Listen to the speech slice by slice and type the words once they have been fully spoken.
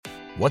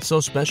What's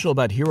so special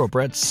about Hero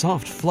Bread's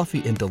soft,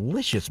 fluffy, and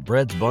delicious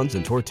breads, buns,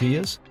 and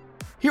tortillas?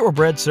 Hero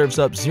Bread serves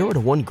up 0 to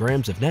 1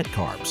 grams of net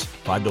carbs,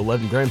 5 to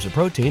 11 grams of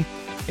protein,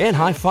 and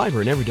high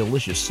fiber in every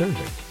delicious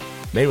serving.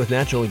 Made with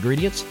natural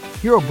ingredients,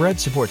 Hero Bread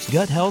supports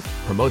gut health,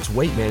 promotes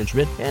weight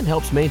management, and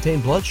helps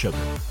maintain blood sugar.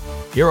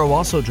 Hero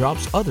also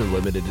drops other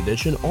limited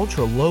edition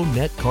ultra-low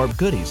net carb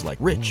goodies like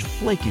rich,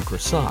 flaky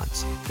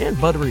croissants and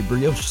buttery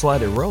brioche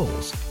slider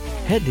rolls.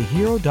 Head to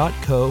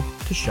hero.co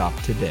to shop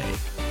today.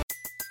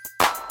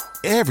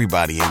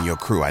 Everybody in your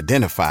crew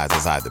identifies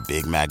as either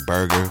Big Mac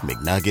Burger,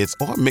 McNuggets,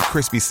 or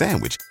McCrispy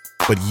Sandwich.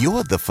 But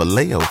you're the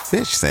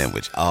Filet-O-Fish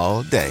Sandwich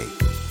all day.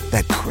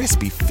 That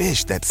crispy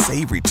fish, that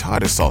savory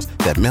tartar sauce,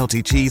 that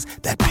melty cheese,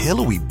 that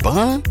pillowy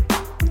bun.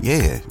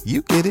 Yeah,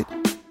 you get it.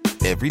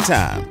 Every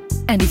time.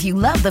 And if you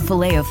love the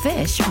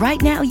Filet-O-Fish, right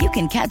now you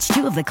can catch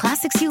 2 of the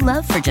classics you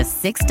love for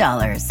just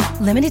 $6.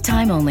 Limited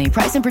time only.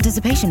 Price and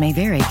participation may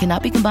vary.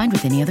 Cannot be combined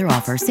with any other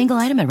offer. Single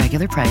item at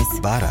regular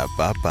price.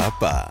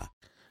 Ba-da-ba-ba-ba.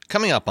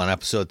 Coming up on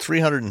episode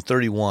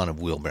 331 of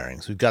Wheel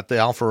Bearings, we've got the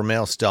Alfa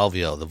Romeo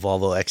Stelvio, the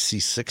Volvo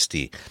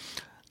XC60,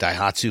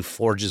 Daihatsu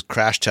Forge's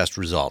crash test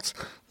results,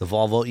 the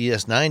Volvo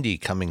ES90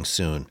 coming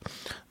soon,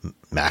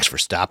 Max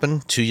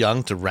Verstappen, too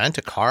young to rent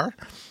a car,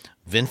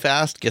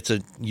 VinFast gets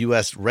a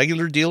U.S.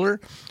 regular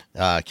dealer,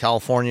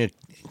 California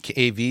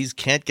AVs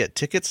can't get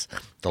tickets,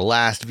 the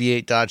last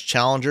V8 Dodge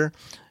Challenger,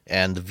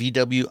 and the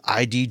VW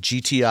ID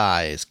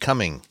GTI is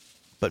coming,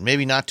 but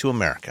maybe not to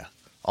America.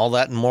 All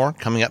that and more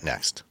coming up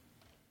next.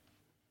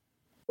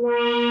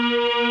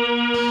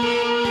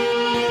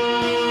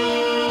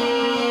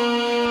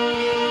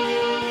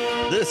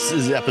 This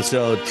is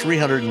episode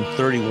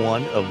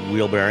 331 of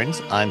Wheel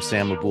Bearings. I'm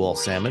Sam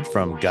Abu-Al-Samad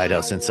from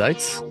Guidehouse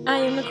Insights. I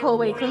am Nicole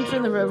Wakeland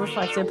from the Road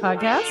Reflective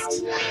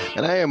podcast.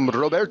 And I am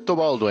Roberto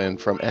Baldwin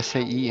from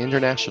SAE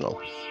International.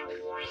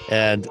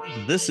 And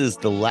this is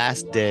the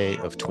last day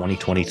of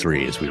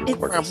 2023 as we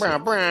record this.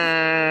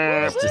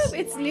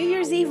 It's New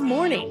Year's Eve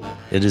morning.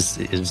 It is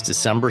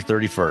December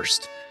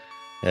 31st.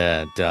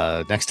 And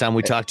next time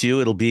we talk to you,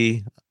 it'll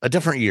be a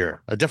different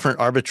year, a different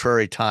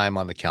arbitrary time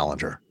on the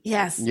calendar.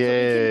 Yes.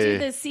 Yay. We can do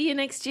the see you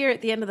next year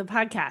at the end of the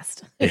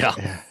podcast.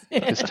 Yeah.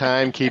 This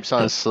time keeps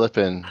on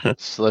slipping.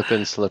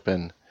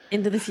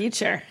 Into the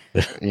future.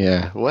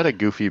 Yeah. What a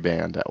goofy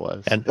band that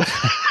was. And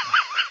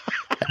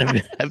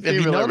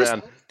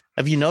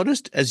have you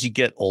noticed as you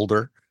get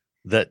older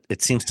that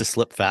it seems to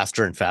slip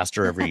faster and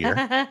faster every year?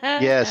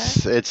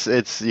 Yes,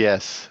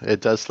 it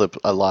does slip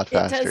a lot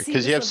faster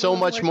because you have so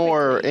much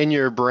more in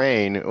your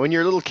brain. When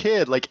you're a little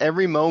kid, like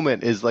every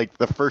moment is like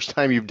the first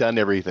time you've done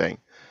everything.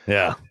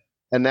 Yeah.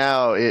 And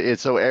now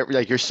it's so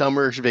like your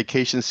summer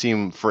vacations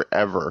seem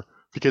forever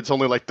because it's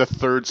only like the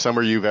 3rd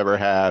summer you've ever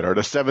had or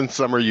the 7th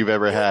summer you've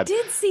ever had. It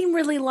did seem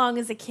really long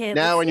as a kid.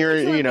 Now when you're,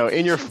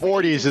 in your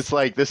 40s, it's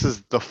like this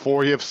is the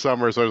 40th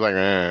summer, so it's like,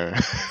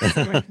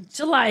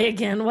 July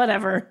again,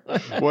 whatever.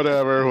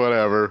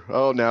 whatever.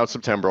 Oh, now it's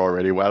September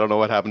already. Well, I don't know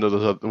what happened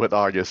with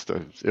August.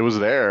 It was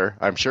there.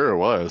 I'm sure it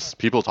was.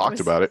 People talked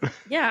about it.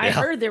 Yeah, I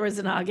heard there was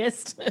an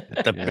August.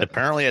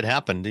 Apparently it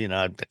happened.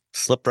 It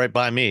slipped right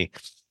by me.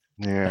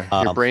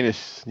 Yeah, your brain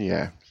is,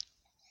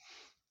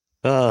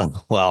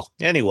 Well,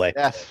 anyway.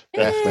 Death,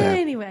 man.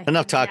 Anyway.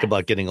 Enough talk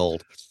about getting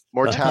old.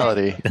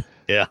 Mortality.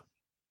 Yeah.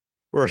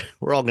 We're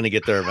all going to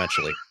get there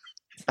eventually.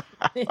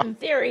 In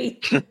theory.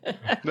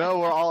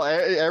 No,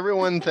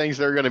 everyone thinks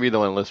they're going to be the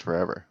one that lives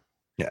forever.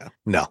 Yeah.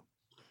 No.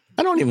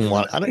 I don't even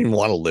want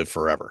to live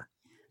forever.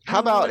 How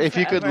about if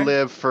you could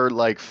live for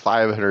like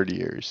 500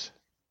 years?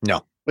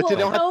 No. But you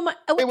don't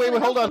wait,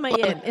 hold on.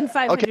 In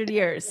 500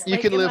 years. You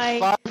can live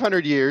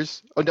 500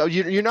 years. Oh no,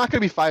 you're not going to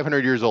be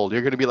 500 years old.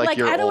 You're going to be like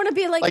I don't want to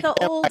be like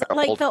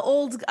the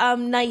old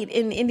knight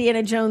in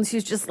Indiana Jones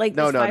who's just like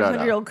this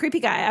 500-year-old creepy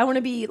guy. I want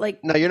to be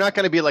like. No, you're not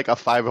going to be like a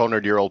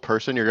 500-year-old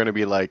person. You're going to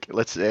be like,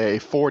 let's say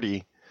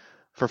 40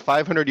 for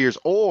 500 years,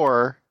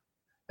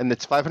 and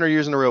it's 500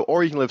 years in a row,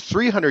 or you can live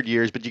 300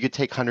 years, but you could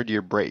take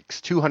 100-year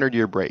breaks,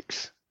 200-year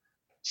breaks.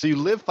 So you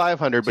live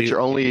 500, but you're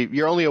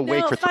only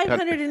awake for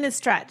 500 in a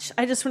stretch.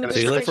 I just want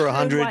to live for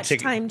 100, watch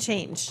time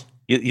change.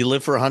 You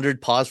live for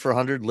 100, pause for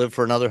 100, live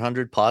for another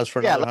 100, pause for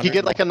another 100. You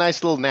get like a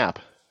nice little nap.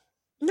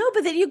 No,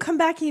 but then you come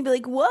back and you'd be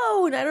like,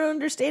 whoa, and I don't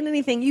understand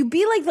anything. You'd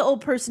be like the old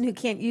person who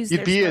can't use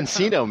You'd be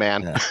Encino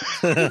Man.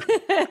 Yeah.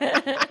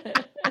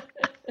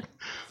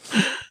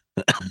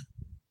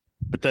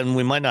 But then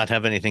we might not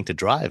have anything to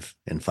drive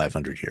in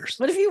 500 years.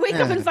 What if you wake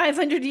up in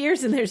 500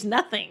 years and there's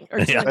nothing?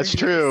 Yeah, that's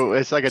true.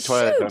 It's like a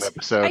Twilight Zone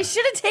episode. I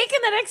should have taken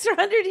that extra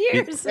 100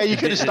 years. Yeah, you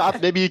could have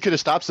stopped. Maybe you could have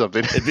stopped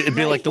something. It'd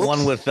be like the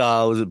one with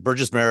was it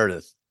Burgess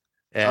Meredith?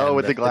 And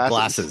with the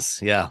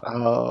glasses. Yeah.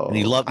 Oh, and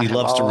he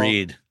loves to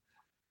read.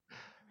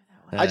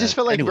 I just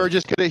feel like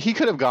Burgess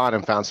could have gone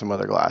and found some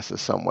other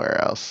glasses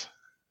somewhere else.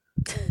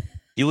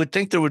 You would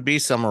think there would be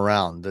some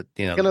around that,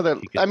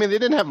 I mean, they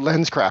didn't have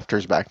lens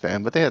crafters back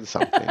then, but they had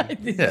something.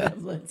 He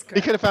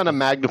could have found a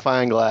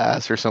magnifying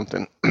glass or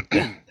something.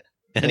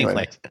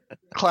 Anyway.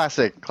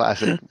 Classic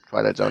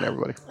Twilight Zone,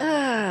 everybody.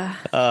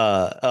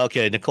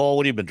 Okay, Nicole,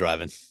 what have you been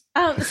driving?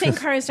 The same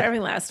car I was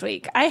driving last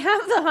week. I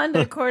have the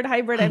Honda Accord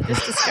Hybrid. I've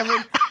just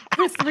discovered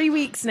for 3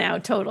 weeks now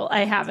total.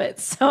 I have it.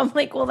 So I'm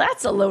like, well,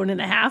 that's a loan and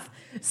a half.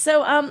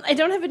 So I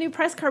don't have a new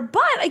press car,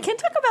 but I can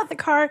talk about the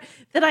car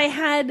that I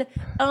had.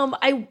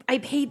 I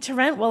paid to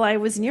rent while I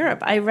was in Europe.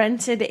 I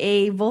rented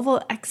a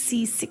Volvo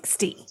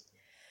XC60.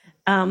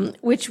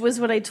 Which was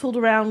what I tooled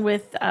around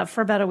with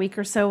for about a week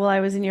or so while I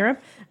was in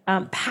Europe.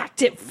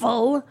 Packed it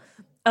full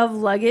of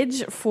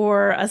luggage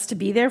for us to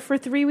be there for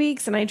 3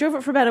 weeks. And I drove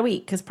it for about a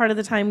week because part of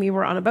the time we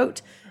were on a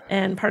boat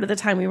and part of the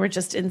time we were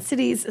just in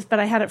cities. But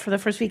I had it for the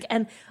first week.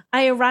 And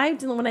I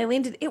arrived, and when I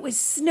landed, it was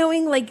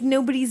snowing like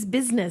nobody's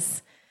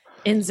business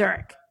in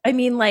Zurich. I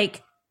mean,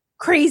 like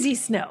crazy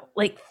snow.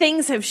 Like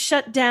things have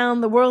shut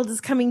down. The world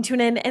is coming to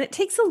an end. And it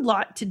takes a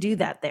lot to do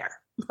that there.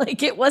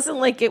 Like it wasn't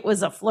like it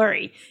was a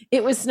flurry.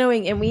 It was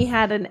snowing, and we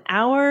had an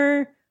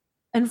hour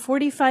and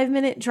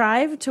 45-minute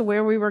drive to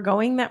where we were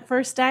going that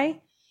first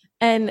day.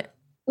 And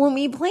when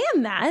we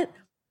planned that,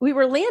 we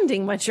were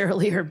landing much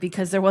earlier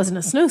because there wasn't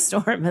a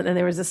snowstorm, and then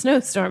there was a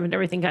snowstorm and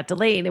everything got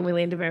delayed, and we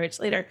landed very much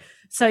later.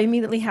 So I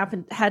immediately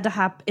had to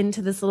hop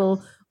into this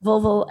little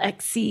Volvo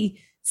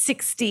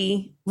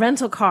XC60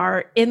 rental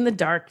car in the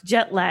dark,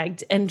 jet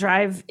lagged, and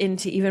drive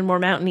into even more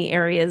mountainy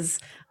areas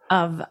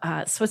of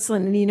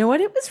Switzerland. And you know what?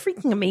 It was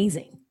freaking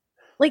amazing.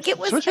 Like it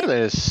was.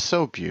 Switzerland is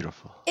so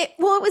beautiful. It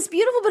was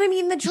beautiful, but I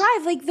mean the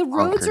drive, like the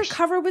roads are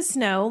covered with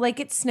snow, like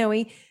it's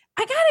snowy.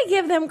 I gotta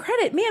give them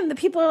credit, man. The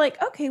people are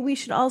like, okay, we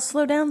should all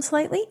slow down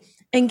slightly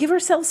and give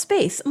ourselves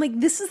space. I'm like,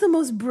 this is the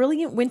most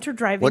brilliant winter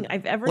driving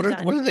I've ever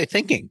done. What are they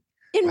thinking?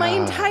 In my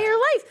entire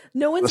life,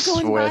 no one's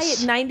going by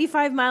at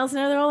 95 miles an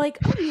hour. They're all like,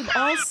 "Oh, you've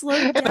all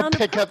slowed down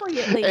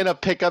appropriately." In a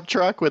pickup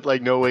truck with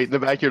like no weight in the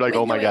back, you're like,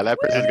 "Oh my god, that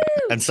person's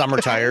and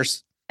summer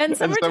tires." And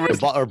summer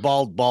tires. Or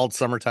bald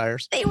summer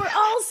tires. They were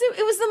also,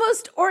 it was the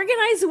most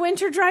organized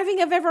winter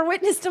driving I've ever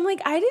witnessed. I'm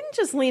like, I didn't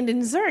just land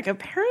in Zurich.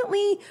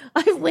 Apparently,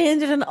 I've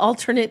landed in an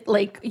alternate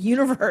like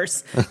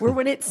universe where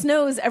when it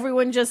snows,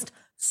 everyone just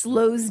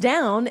slows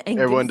down and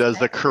everyone does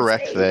the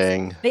correct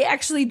thing. They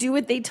actually do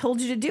what they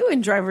told you to do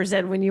in driver's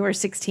ed when you were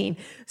 16.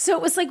 So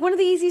it was like one of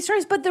the easy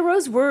stories, but the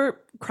roads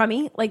were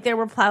crummy. Like there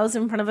were plows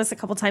in front of us a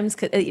couple times,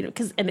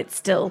 and it's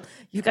still,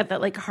 you've got that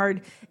like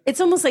hard,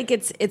 it's almost like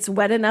it's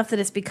wet enough that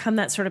it's become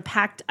that sort of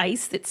packed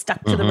ice that's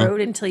stuck to the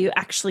road until you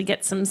actually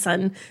get some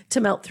sun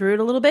to melt through it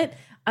a little bit.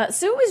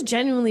 So it was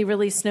genuinely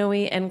really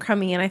snowy and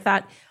crummy. And I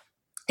thought,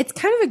 it's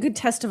kind of a good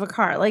test of a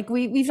car. Like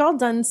we've all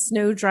done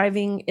snow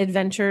driving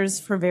adventures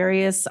for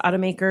various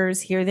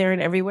automakers here, there,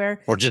 and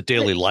everywhere. Or just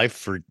daily life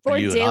for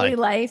you daily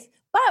and I. life.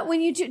 But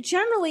when you do,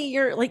 generally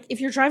you're like,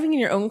 if you're driving in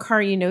your own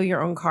car, you know your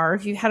own car.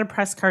 If you had a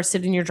press car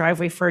sit in your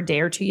driveway for a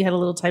day or two, you had a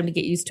little time to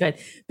get used to it.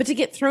 But to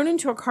get thrown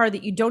into a car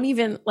that you don't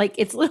even, like,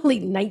 it's literally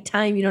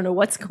nighttime. You don't know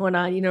what's going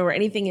on, you know, where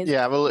anything is.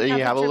 Yeah, well,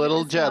 you have a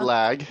little jet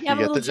lag. You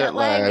get the jet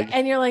lag.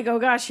 And you're like, oh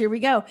gosh, here we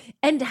go.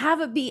 And to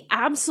have it be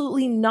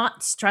absolutely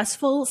not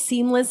stressful,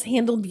 seamless,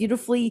 handled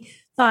beautifully,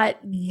 thought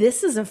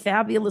this is a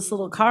fabulous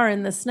little car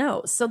in the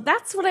snow. So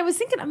that's what I was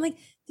thinking. I'm like,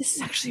 this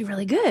is actually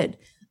really good.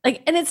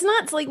 Like, and it's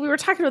not like, we were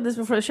talking about this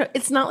before the show,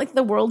 it's not like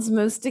the world's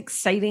most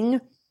exciting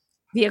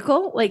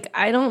vehicle. Like,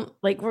 I don't,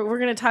 like, we're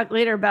going to talk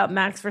later about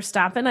Max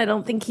Verstappen. I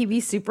don't think he'd be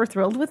super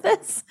thrilled with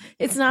this.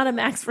 It's not a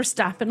Max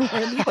Verstappen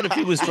worthy. But if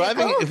he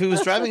was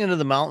driving into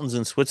the mountains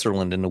in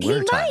Switzerland in the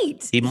wintertime,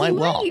 he might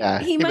well. Yeah,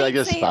 he might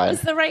say it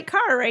was the right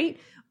car, right?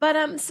 But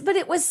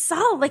it was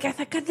solid. Like, I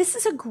thought, God, this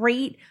is a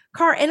great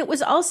car. And it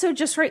was also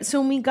just right. So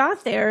when we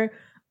got there,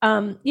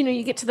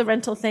 you get to the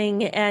rental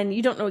thing and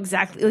you don't know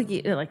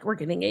exactly, like we're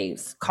getting a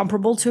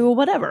comparable to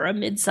whatever, a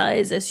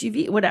mid-size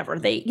SUV, whatever.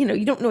 They,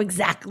 you don't know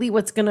exactly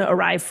what's going to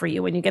arrive for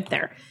you when you get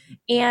there.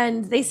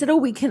 And they said, oh,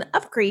 we can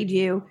upgrade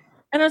you.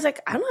 And I was like,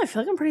 I don't know, I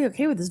feel like I'm pretty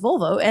okay with this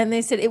Volvo. And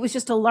they said it was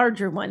just a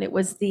larger one. It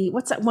was the,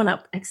 what's that one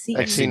up?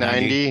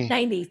 XC90.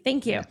 90.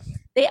 Thank you.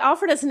 They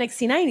offered us an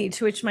XC90,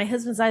 to which my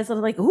husband's eyes were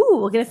like, ooh,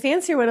 we'll get a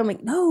fancier one. I'm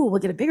like, no,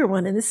 we'll get a bigger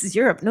one. And this is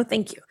Europe. No,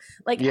 thank you.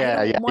 Like, you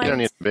don't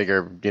need a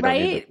bigger.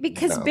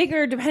 Because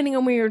bigger, depending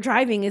on where you're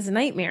driving, is a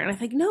nightmare. And I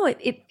think, no,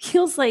 it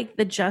feels like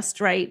the just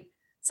right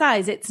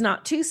size. It's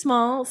not too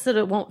small so that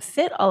it won't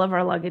fit all of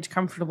our luggage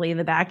comfortably in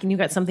the back. And you've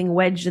got something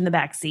wedged in the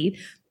back seat.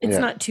 It's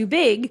not too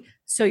big.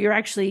 So you're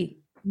actually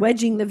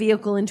wedging the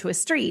vehicle into a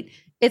street.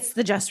 It's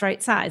the just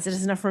right size. It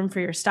has enough room for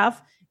your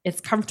stuff. It's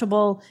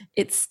comfortable.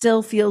 It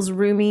still feels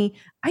roomy.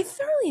 I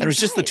thoroughly enjoyed it. It was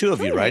just the two of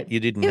you, right? You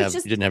didn't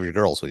have your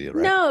girls with you,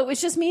 right? No, it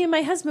was just me and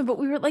my husband. But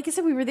we were, like I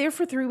said, we were there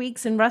for 3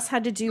 weeks, and Russ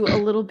had to do a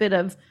little bit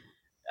of,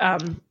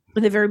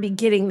 in the very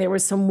beginning, there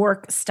was some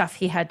work stuff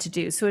he had to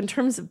do. So in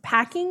terms of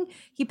packing,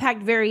 he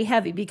packed very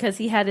heavy because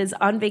he had his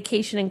on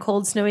vacation and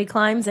cold, snowy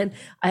climbs, and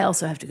I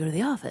also have to go to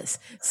the office.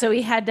 So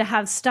he had to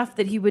have stuff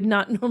that he would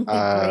not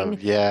normally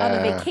bring on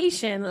a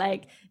vacation,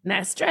 like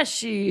nice dress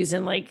shoes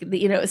and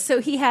so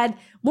he had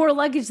more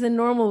luggage than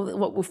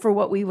normal for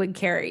what we would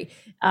carry.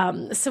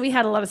 So we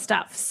had a lot of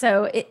stuff.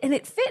 So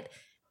it fit,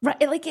 right?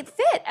 It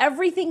fit,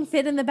 everything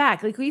fit in the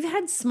back. Like we've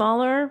had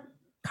smaller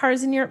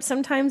cars in Europe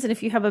sometimes. And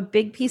if you have a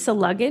big piece of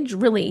luggage,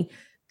 really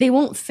they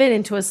won't fit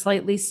into a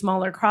slightly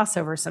smaller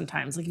crossover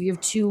sometimes. Like if you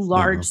have two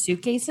large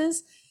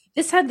suitcases,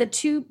 this had the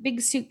two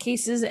big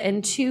suitcases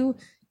and two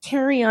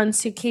carry-on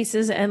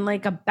suitcases and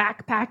like a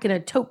backpack and a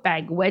tote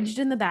bag wedged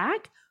in the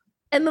back.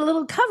 And the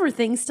little cover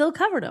thing still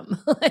covered them.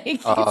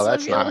 Like, Oh,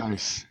 that's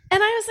nice.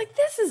 and I was like,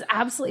 this is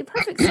absolutely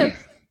perfect. So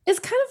it's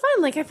kind of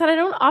fun. Like I thought I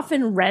don't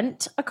often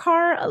rent a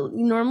car.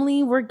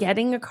 Normally we're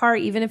getting a car,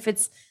 even if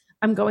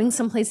I'm going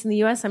someplace in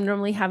the US, I'm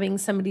normally having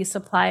somebody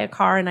supply a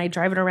car and I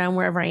drive it around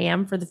wherever I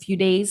am for the few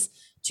days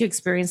to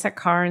experience that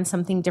car and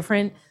something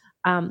different.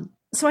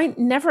 So I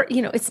never,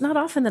 it's not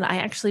often that I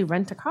actually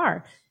rent a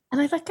car. And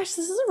I thought, gosh,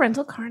 this is a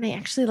rental car and I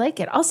actually like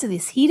it. Also,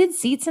 these heated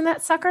seats in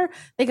that sucker,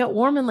 they got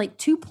warm in like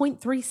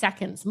 2.3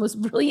 seconds. Most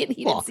brilliant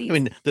heated seats. I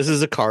mean, this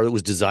is a car that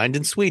was designed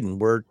in Sweden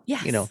where,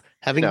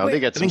 having they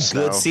get some good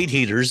snow. seat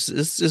heaters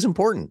is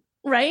important.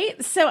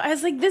 Right. So I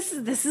was like, this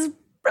is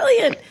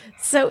brilliant.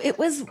 So it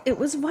was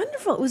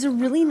wonderful. It was a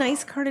really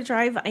nice car to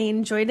drive. I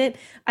enjoyed it.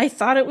 I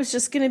thought it was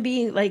just going to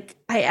be like,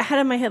 I had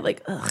in my head,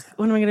 like, ugh,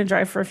 when am I going to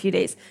drive for a few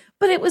days?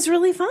 But it was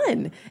really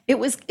fun. It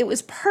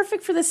was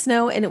perfect for the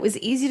snow and it was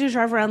easy to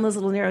drive around those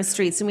little narrow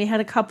streets. And we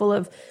had a couple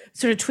of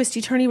sort of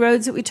twisty turny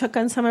roads that we took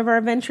on some of our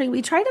adventuring.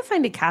 We tried to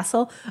find a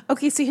castle.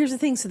 Okay, so here's the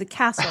thing. So the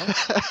castle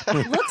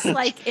looks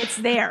like it's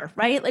there,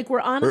 right? Like we're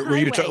on a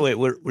highway.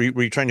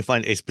 Were you trying to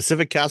find a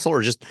specific castle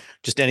or just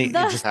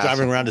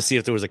driving around to see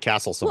if there was a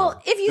castle somewhere?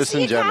 Well, if you Just see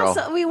in a general.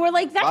 castle, we were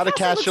like, that A lot of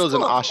castle castles looks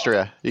in cool.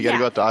 Austria. You got to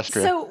go out to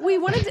Austria. So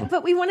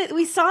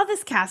we saw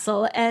this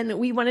castle and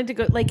we wanted to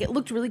go, like, it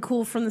looked really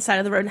cool from the side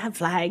of the road and had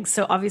flags.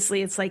 So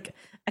obviously it's like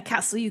a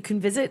castle you can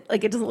visit.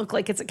 Like it doesn't look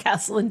like it's a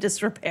castle in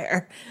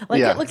disrepair.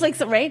 Like it looks like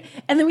some, right?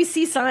 And then we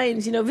see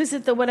signs,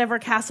 visit the whatever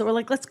castle. We're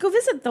like, let's go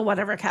visit the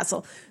whatever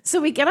castle.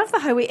 So we get off the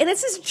highway and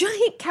it's this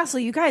giant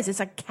castle, you guys. It's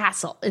a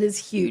castle. It is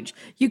huge.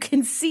 You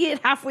can see it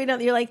halfway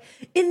down. You're like,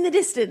 in the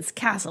distance,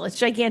 castle. It's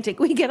gigantic.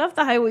 We get off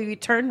the highway, we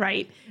turn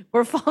right.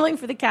 We're falling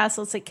for the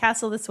castle. It's like,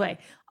 castle this way.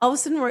 All of a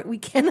sudden, we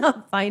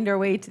cannot find our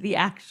way to the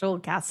actual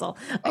castle.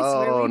 I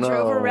swear we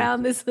drove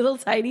around this little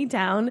tiny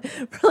town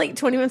for like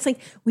 20 minutes. Like,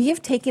 we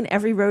have taken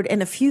every road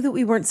and a few that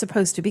we weren't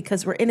supposed to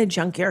because we're in a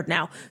junkyard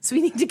now. So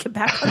we need to get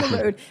back on the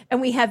road.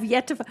 And we have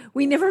yet to,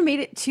 we never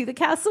made it to the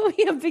castle.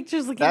 We have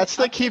pictures looking. That's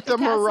to keep the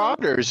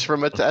marauders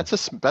from it.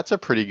 That's a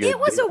pretty good. It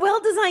was a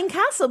well-designed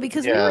castle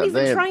because we weren't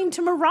even trying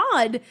to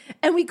maraud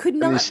and we could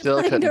not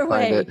find our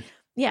way.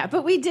 Yeah,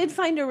 but we did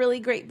find a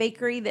really great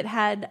bakery that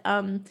had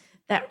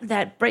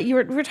that bread. We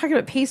were talking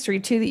about pastry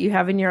too that you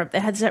have in Europe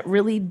that has that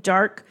really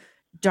dark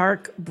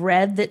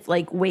bread that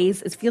like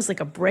weighs. It feels like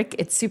a brick.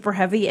 It's super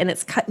heavy and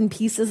it's cut in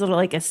pieces that are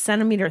like a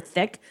centimeter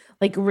thick,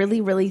 like really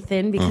really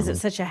thin because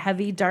it's such a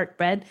heavy dark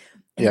bread.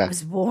 And it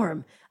was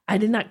warm. I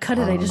did not cut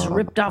it. I just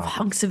ripped off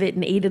hunks of it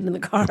and ate it in the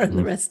car on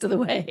the rest of the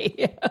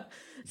way.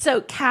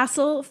 So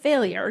castle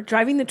failure,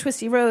 driving the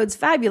twisty roads,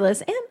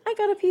 fabulous, and I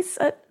got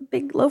a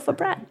big loaf of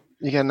bread.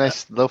 You got a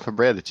nice loaf of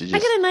bread that you just.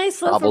 I got a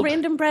nice loaf gobbled. of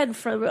random bread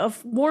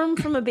warm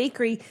from a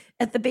bakery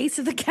at the base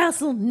of the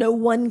castle. No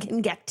one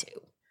can get to.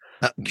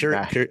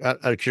 Out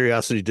of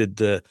curiosity, did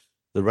the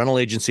rental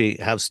agency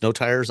have snow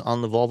tires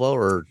on the Volvo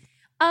or?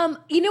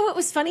 You know what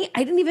was funny?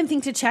 I didn't even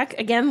think to check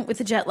again with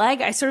the jet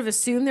lag. I sort of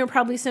assumed there were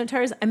probably snow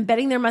tires. I'm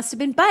betting there must have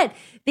been, but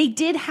they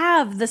did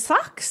have the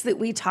socks that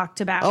we talked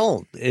about.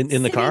 Oh,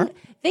 in the car?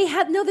 They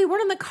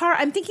weren't in the car.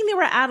 I'm thinking they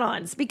were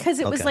add-ons because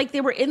it was like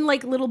they were in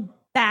like little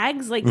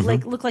bags, like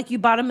look like you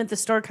bought them at the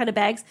store kind of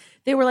bags.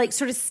 They were like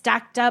sort of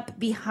stacked up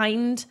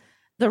behind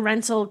the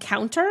rental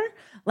counter.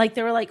 Like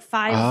there were like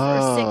 5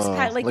 or 6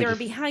 packs, like they were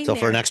behind So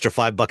there. for an extra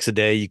 $5 a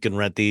day, you can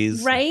rent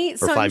these, right?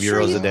 For so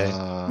 €5 a day,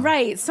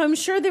 right? So I'm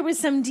sure there was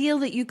some deal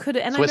that you could.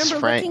 And Swiss I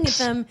remember looking at francs.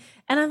 them,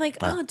 and I'm like,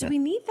 oh, do we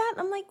need that?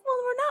 I'm like, well,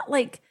 we're not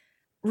like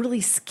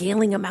really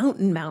scaling a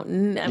mountain.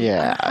 I'm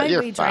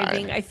highway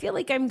driving. fine. I feel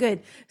like I'm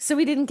good. So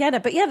we didn't get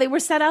it, but yeah, they were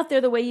set out there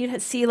the way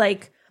you'd see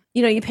like.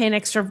 You pay an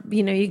extra,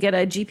 you get a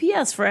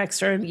GPS for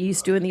extra you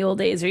used to in the old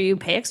days, or you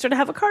pay extra to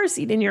have a car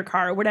seat in your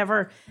car or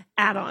whatever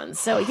add-ons.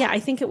 So yeah, I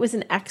think it was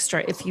an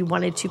extra if you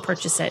wanted to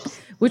purchase it,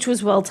 which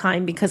was well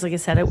timed because like I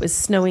said, it was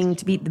snowing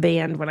to beat the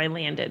band when I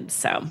landed.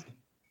 So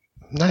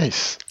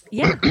Nice.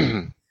 yeah.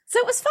 So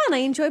it was fun. I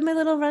enjoyed my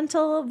little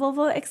rental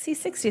Volvo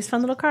XC60. It's a fun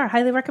little car.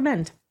 Highly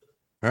recommend.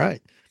 All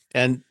right.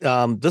 And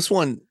this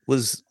one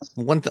was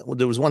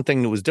there was one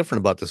thing that was different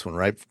about this one,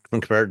 right?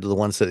 Compared to the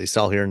ones that they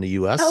sell here in the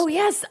U.S. Oh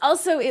yes.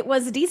 Also, it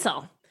was a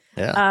diesel.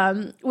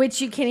 Yeah.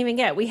 Which you can't even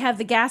get. We have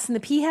the gas and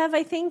the PHEV,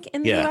 I think,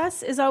 in the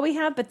US is all we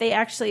have, but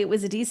it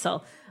was a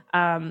diesel.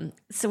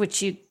 So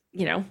which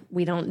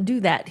we don't do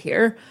that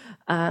here.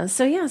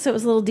 So it was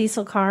a little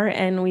diesel car,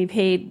 and we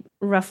paid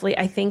roughly,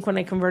 I think, when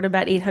I converted,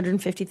 about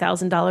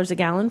 $850,000 a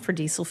gallon for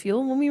diesel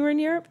fuel when we were in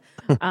Europe.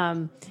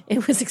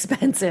 It was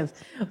expensive,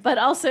 but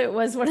also it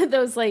was one of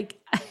those like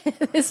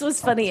this was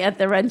funny at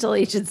the rental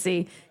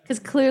agency because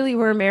clearly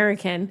we're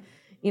American.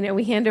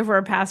 We hand over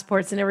our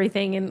passports and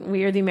everything, and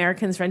we are the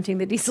Americans renting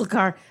the diesel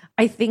car.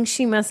 I think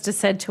she must have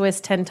said to us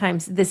 10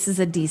 times, "This is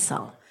a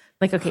diesel."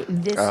 Like, okay,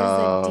 this is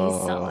a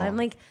diesel. I'm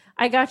like,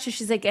 I got you.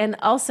 She's like, and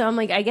also I'm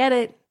like, I get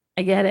it.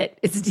 I get it.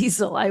 It's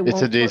diesel. I It's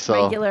won't a diesel.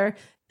 put regular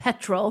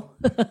petrol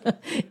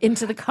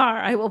into the car.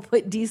 I will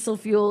put diesel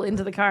fuel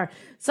into the car.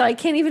 So I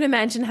can't even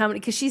imagine how many,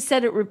 because she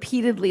said it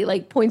repeatedly,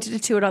 like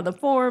pointed to it on the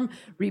form,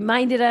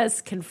 reminded us,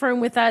 confirmed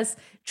with us.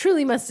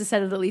 Truly must have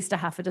said it at least a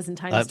half a dozen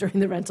times during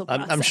the rental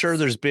process. I'm sure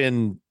there's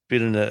been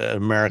an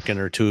American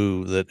or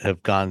two that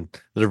have gone,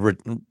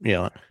 that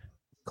have,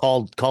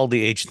 called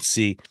the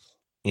agency,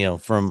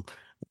 from,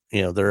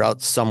 they're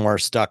out somewhere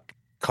stuck,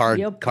 car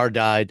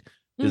died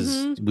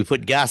because we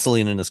put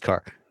gasoline in his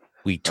car.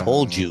 We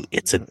told you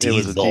it's a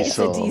diesel. It's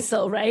a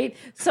diesel, right?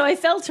 So I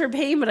felt her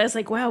pain, but I was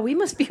like, wow, we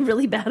must be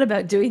really bad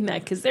about doing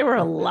that because there were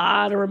a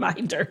lot of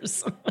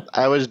reminders.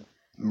 I was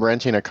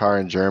renting a car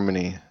in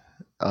Germany,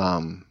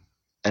 and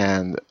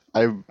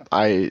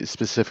I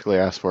specifically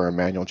asked for a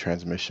manual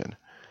transmission.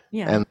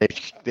 Yeah. And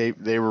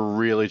they were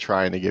really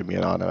trying to give me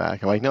an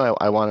automatic. I'm like, no,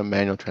 I want a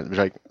manual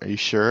transmission. Like, are you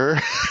sure?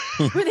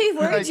 Were they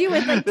worried you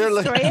would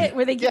destroy it?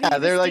 Were they? Yeah,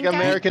 they're like,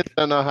 Americans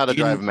don't know how to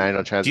drive a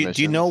manual transmission.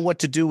 Do you know what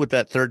to do with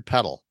that third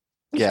pedal?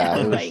 Yeah,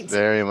 it was right.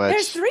 very much.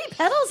 There's 3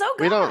 pedals. Oh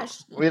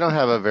gosh. We don't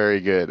have a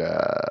very good.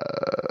 Our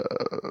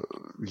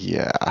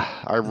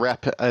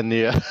rep and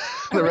the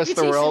rest of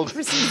the world.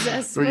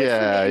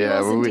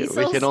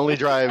 We can only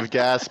drive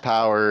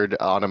gas-powered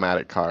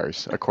automatic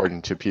cars,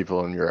 according to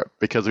people in Europe,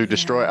 because we've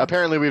destroyed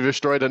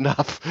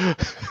enough.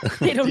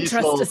 They don't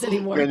trust us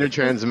anymore. Manual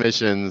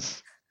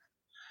transmissions.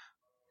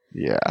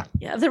 Yeah.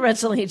 Yeah, the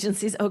rental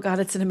agencies. Oh God,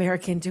 it's an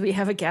American. Do we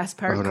have a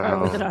gas-powered car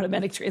with an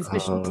automatic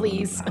transmission,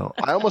 please? No.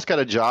 I almost got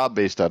a job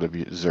based out of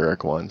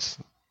Zurich once.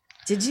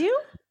 Did you?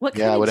 What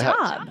kind of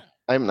job?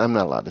 I'm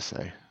not allowed to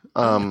say.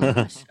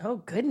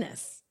 Oh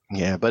goodness.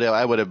 Yeah, but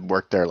I would have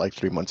worked there like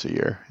 3 months a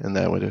year, and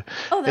that would have.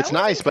 Oh, it's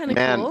nice, but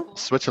man, cool.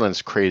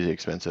 Switzerland's crazy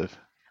expensive.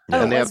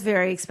 Oh, it was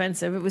very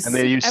expensive. It was, and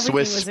they use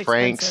Swiss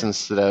francs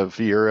instead of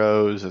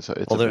euros.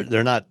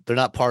 They're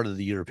not part of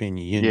the European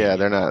Union. Yeah,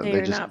 they're not.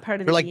 They're not part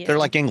of the EU. They're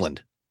like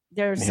England.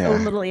 They're their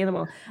own little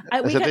animal.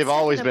 They've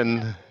always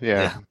been.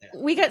 Yeah.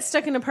 We got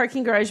stuck in a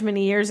parking garage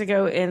many years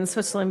ago in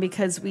Switzerland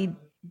because we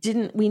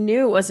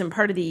knew it wasn't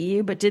part of the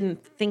EU, but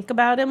didn't think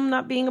about him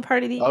not being a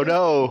part of the EU. Oh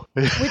no!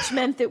 Which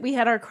meant that we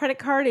had our credit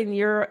card in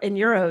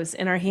euros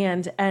in our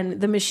hand,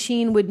 and the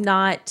machine would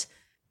not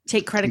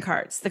take credit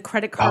cards. The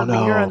credit card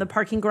reader on the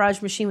parking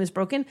garage machine was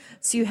broken,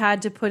 so you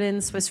had to put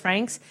in Swiss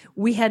francs.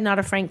 We had not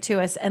a franc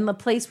to us, and the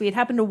place we had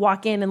happened to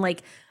walk in, and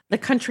like the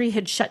country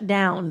had shut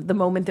down the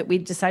moment that we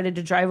decided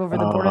to drive over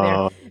the border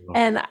there.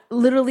 And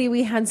literally,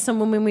 we had some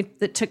woman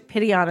that took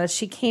pity on us.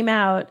 She came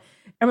out,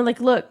 and we're like,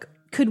 "Look,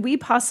 could we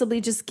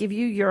possibly just give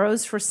you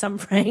euros for some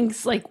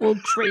francs? Like, we'll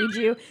trade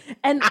you."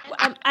 And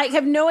I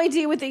have no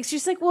idea what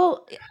she's like,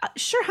 well,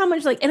 sure, how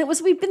much? Like, and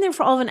we'd been there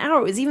for all of an hour.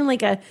 It was even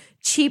like a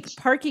cheap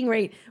parking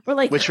rate. We're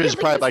like, which was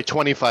probably like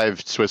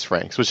 25 Swiss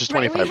francs, which is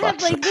 25 bucks. We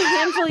had like the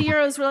handful of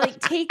euros. We're like,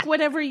 take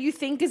whatever you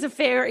think is a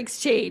fair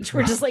exchange.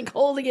 We're just like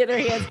holding it in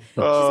our hands.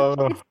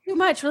 Like, it's too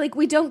much. We're like,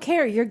 we don't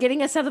care. You're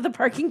getting us out of the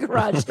parking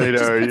garage. Just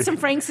put some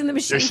francs in the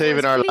machine. You're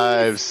saving our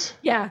lives.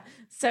 Yeah.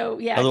 So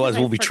yeah. Otherwise,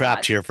 we'll be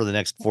trapped here for the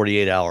next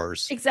 48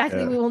 hours.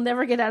 Exactly. Yeah. We will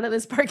never get out of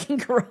this parking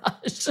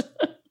garage.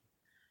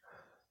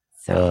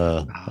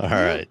 All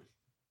right.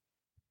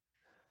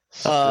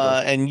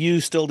 And you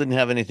still didn't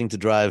have anything to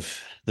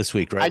drive this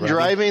week, right? I'm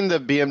driving the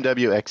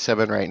BMW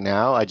X7 right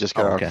now. I just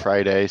got on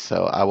Friday,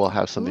 so I will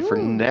have something for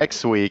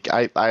next week.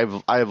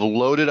 I've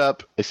loaded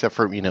up, except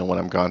for when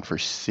I'm gone for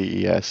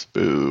CES.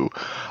 Boo!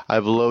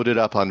 I've loaded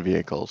up on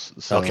vehicles.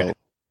 So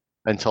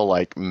until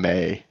like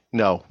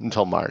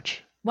until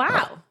March.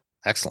 Wow.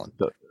 Excellent.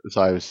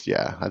 So I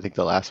think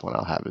the last one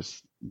I'll have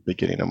is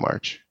beginning of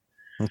March.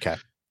 Okay.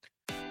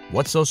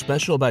 What's so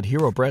special about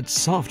Hero Bread's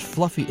soft,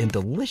 fluffy, and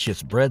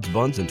delicious breads,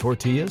 buns, and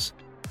tortillas?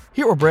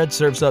 Hero Bread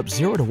serves up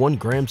 0 to 1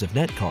 grams of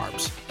net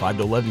carbs, 5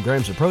 to 11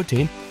 grams of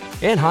protein,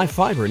 and high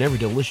fiber in every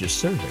delicious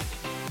serving.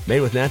 Made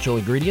with natural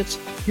ingredients,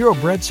 Hero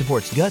Bread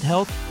supports gut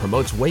health,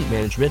 promotes weight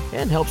management,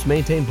 and helps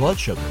maintain blood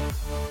sugar.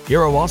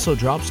 Hero also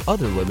drops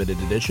other limited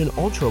edition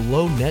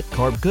ultra-low net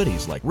carb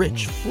goodies like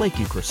rich,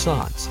 flaky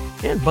croissants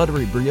and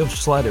buttery brioche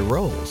slider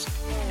rolls.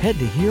 Head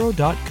to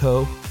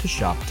hero.co to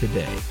shop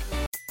today.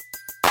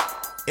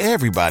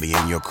 Everybody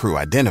in your crew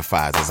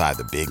identifies as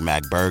either Big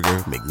Mac Burger,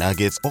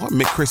 McNuggets, or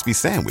McCrispy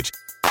Sandwich.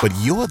 But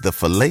you're the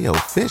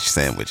Filet-O-Fish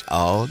Sandwich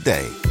all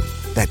day.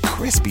 That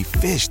crispy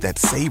fish, that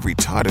savory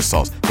tartar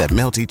sauce, that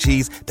melty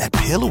cheese, that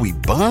pillowy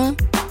bun.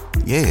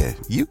 Yeah,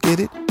 you get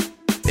it.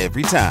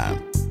 Every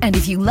time. And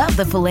if you love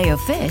the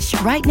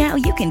Filet-O-Fish, right now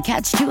you can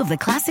catch 2 of the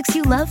classics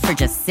you love for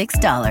just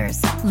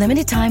 $6.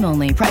 Limited time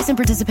only. Price and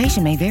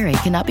participation may vary.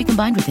 Cannot be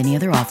combined with any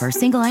other offer.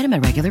 Single item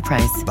at regular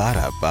price.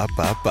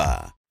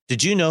 Ba-da-ba-ba-ba.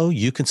 Did you know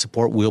you can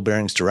support Wheel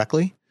Bearings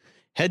directly?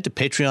 Head to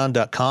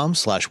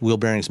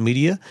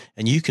patreon.com/wheelbearingsmedia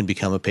and you can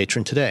become a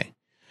patron today.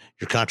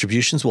 Your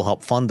contributions will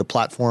help fund the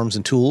platforms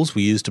and tools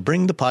we use to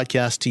bring the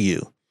podcast to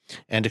you.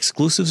 And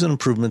exclusives and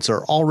improvements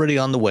are already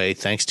on the way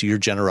thanks to your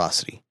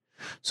generosity.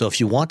 So if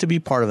you want to be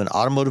part of an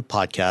automotive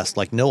podcast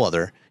like no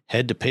other,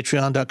 head to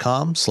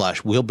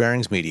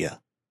patreon.com/wheelbearingsmedia.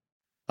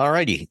 All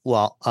righty.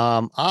 Well,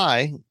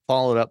 I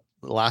followed up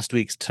last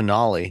week's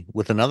Tonale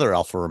with another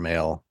Alfa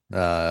Romeo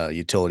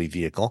utility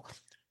vehicle.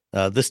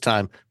 This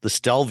time, the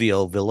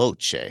Stelvio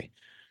Veloce.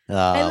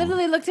 I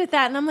literally looked at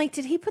that and I'm like,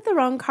 did he put the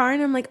wrong car?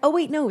 And I'm like, oh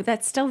wait, no,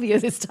 that's Stelvio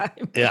this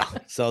time. Yeah.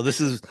 So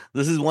this is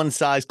one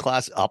size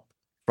class up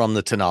from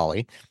the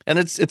Tonale, and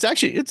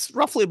it's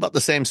roughly about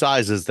the same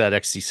size as that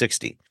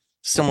XC60,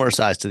 similar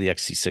size to the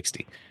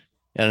XC60,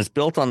 and it's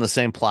built on the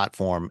same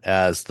platform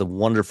as the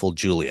wonderful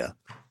Giulia.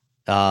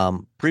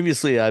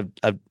 Previously, I've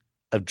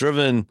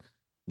driven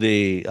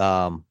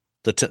the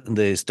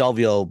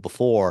Stelvio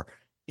before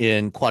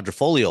in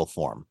quadrifolio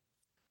form,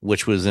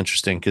 which was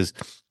interesting because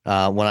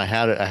when I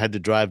had it, I had to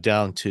drive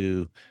down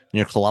to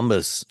near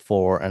Columbus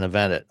for an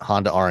event at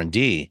Honda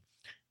R&D,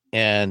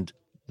 and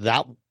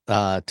that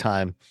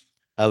time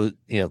I was,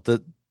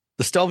 the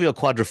Stelvio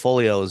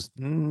quadrifolio is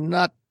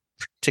not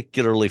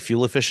particularly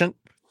fuel efficient,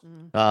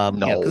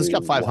 because it's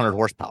got 500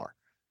 horsepower,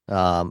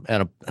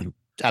 and an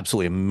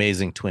absolutely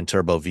amazing twin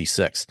turbo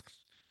V6.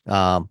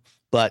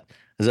 But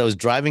as I was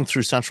driving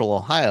through central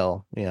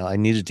Ohio, I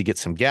needed to get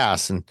some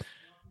gas, and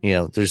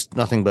there's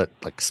nothing but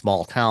like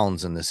small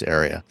towns in this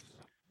area,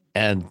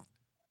 and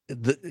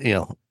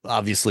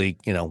obviously,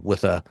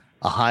 with a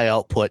high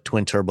output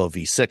twin turbo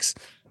V6,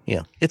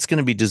 it's going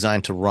to be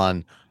designed to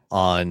run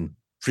on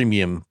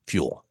premium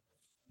fuel.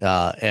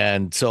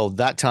 And so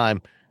that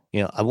time,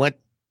 I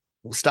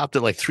stopped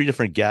at like 3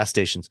 different gas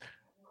stations.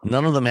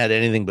 None of them had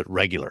anything but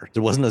regular.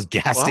 There wasn't a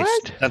gas station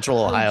in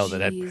central Ohio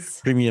that had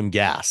premium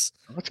gas.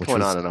 What's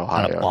going on in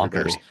Ohio? Kind of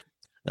bonkers.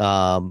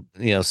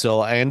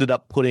 So I ended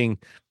up putting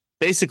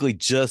basically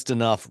just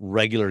enough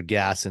regular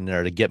gas in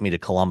there to get me to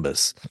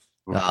Columbus,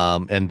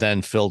 and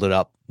then filled it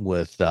up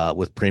with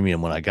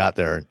premium when I got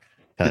there.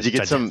 Did you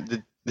get some?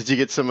 Did you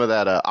get some of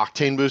that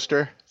octane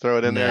booster? Throw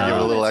it in there, give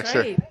it a little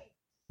extra. Right.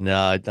 No,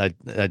 I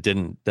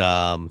didn't.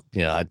 I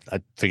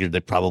figured they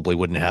probably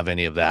wouldn't have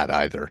any of that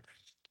either.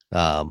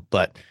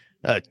 But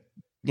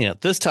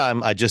this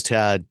time I just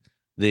had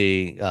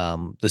the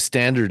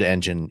standard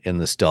engine in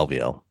the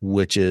Stelvio,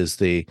 which is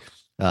the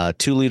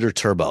 2-liter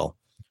turbo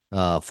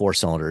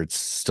 4-cylinder.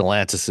 It's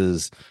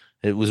Stellantis's.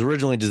 It was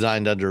originally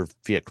designed under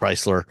Fiat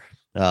Chrysler,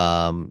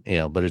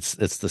 but it's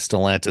the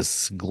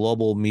Stellantis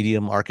global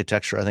medium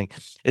architecture. I think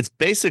it's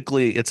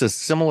a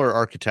similar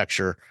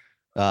architecture.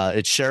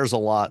 It shares a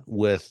lot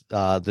with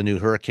the new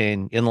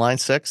Hurricane inline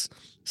 6,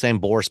 same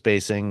bore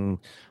spacing,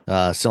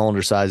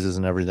 cylinder sizes,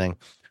 and everything.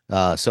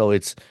 So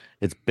it's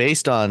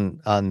based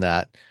on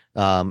that.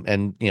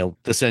 And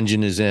this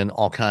engine is in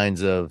all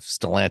kinds of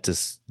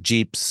Stellantis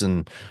Jeeps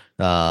and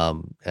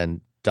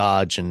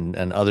Dodge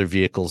and other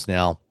vehicles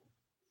now.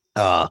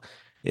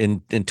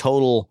 In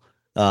total,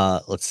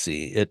 let's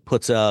see, it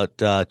puts out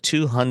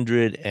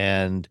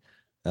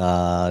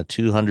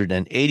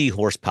 280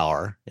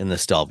 horsepower in the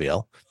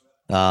Stelvio,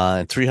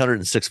 and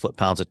 306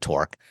 foot-pounds of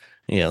torque.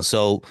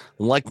 So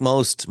like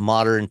most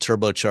modern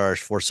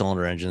turbocharged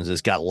 4-cylinder engines,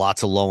 it's got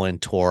lots of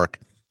low-end torque,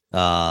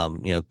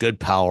 good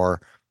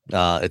power.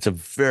 It's a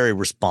very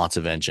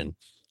responsive engine,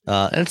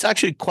 and it's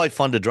actually quite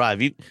fun to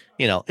drive.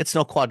 It's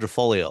no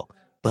quadrifolio,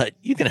 but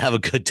you can have a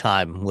good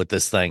time with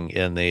this thing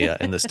in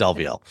the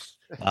Stelvio.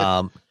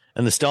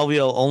 And the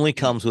Stelvio only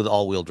comes with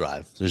all-wheel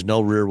drive. There's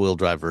no rear-wheel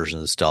drive version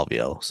of the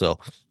Stelvio. So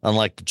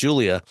unlike the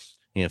Giulia,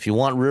 if you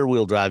want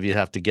rear-wheel drive, you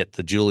have to get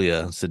the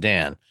Giulia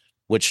sedan,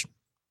 which,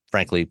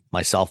 frankly,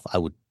 myself, I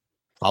would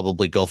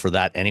probably go for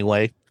that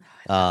anyway.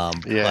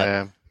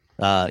 Yeah.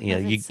 But,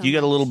 you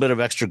get a little bit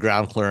of extra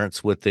ground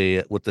clearance with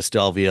the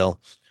Stelvio.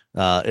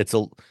 It's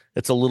a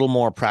little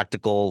more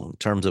practical in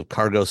terms of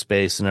cargo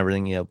space and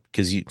everything,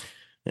 because you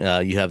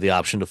have the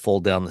option to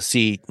fold down the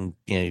seat, and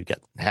you've got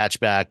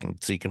hatchback,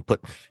 and so you can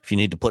put, if you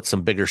need to put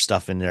some bigger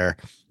stuff in there,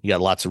 you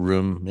got lots of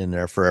room in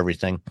there for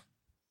everything.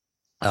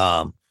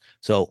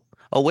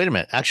 Oh, wait a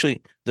minute.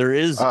 Actually, there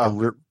is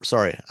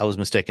sorry, I was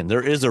mistaken.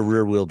 There is a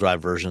rear-wheel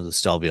drive version of the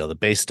Stelvio. The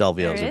base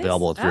Stelvio is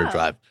available with rear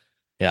drive.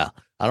 Yeah.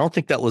 I don't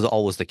think that was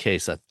always the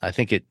case. I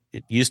think it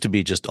used to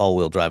be just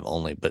all-wheel drive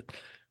only, but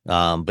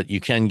you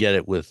can get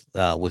it with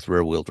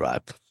rear-wheel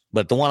drive.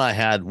 But the one I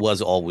had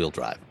was all-wheel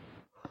drive.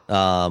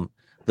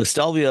 The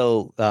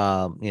Stelvio,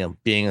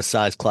 being a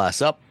size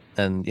class up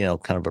and,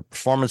 kind of a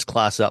performance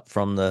class up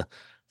from the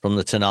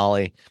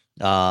Tonale,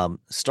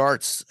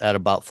 starts at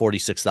about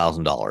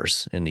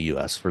 $46,000 in the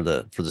US for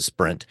the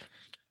Sprint.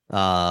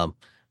 The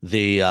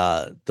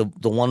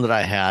one that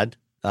I had,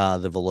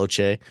 the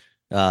Veloce,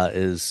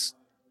 is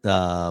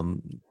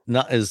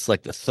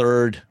like the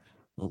third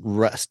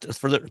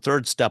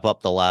step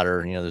up the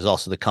ladder. There's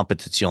also the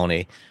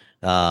Competizione.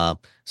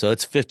 So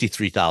it's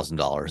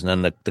 $53,000. And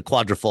then the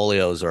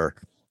quadrifolios are,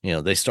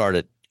 they start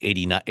at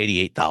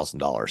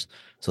 $88,000.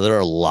 So they're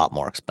a lot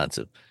more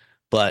expensive.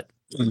 But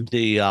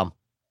I've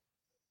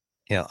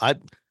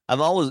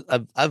always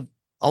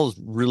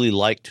really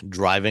liked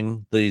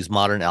driving these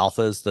modern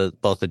Alphas,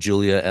 both the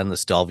Giulia and the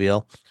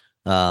Stelvio.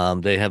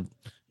 They have,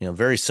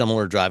 very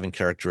similar driving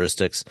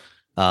characteristics.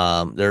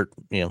 They're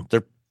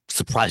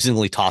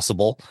surprisingly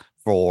tossable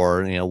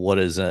for, what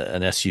is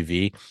an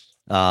SUV.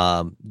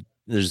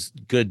 There's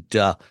good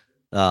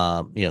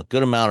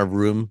Good amount of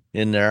room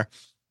in there.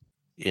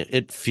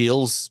 It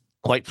feels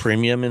quite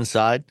premium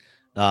inside.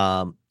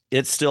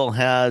 It still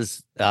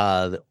has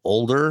the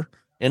older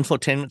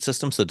infotainment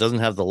system, so it doesn't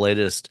have the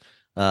latest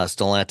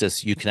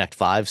Stellantis Uconnect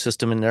 5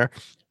 system in there,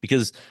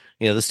 because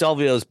the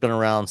Stelvio has been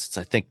around since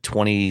I think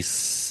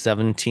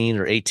 2017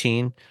 or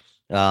 18.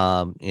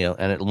 And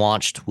it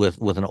launched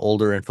with an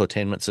older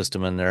infotainment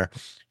system in there,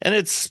 and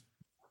it's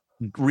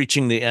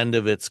reaching the end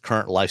of its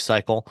current life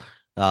cycle.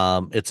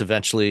 It's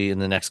eventually in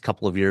the next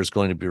couple of years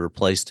going to be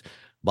replaced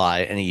by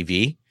an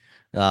EV.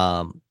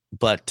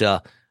 But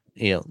the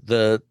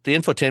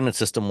infotainment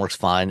system works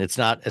fine. It's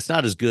not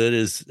as good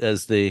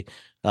as the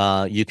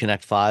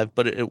Uconnect 5,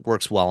 but it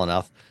works well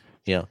enough.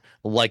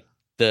 Like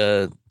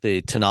the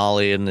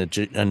Tonale and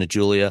the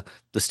Giulia,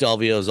 the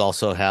Stelvios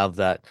also have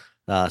that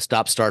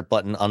stop start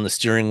button on the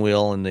steering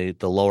wheel in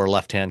the lower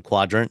left hand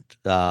quadrant.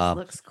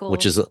 Looks cool.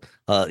 Which is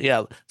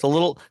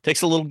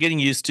takes a little getting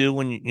used to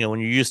when you're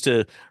used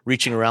to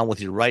reaching around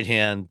with your right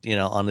hand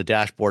on the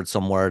dashboard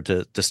somewhere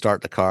to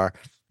start the car,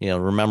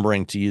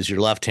 remembering to use your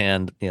left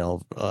hand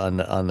on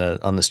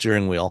the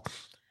steering wheel.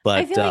 But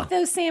I feel like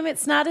though, Sam,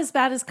 it's not as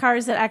bad as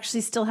cars that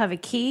actually still have a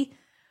key.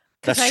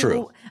 That's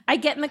true. I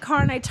get in the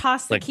car and I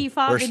toss the key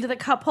fob into the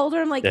cup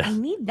holder. I'm like, I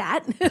need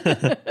that.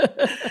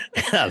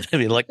 Yeah,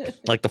 maybe like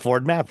the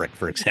Ford Maverick,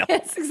 for example.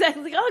 Yes,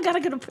 exactly. Oh, I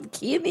gotta put the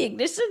key in the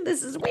ignition.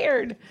 This is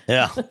weird.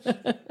 Yeah.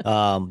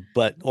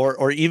 But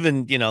or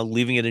even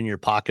leaving it in your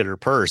pocket or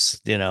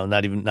purse.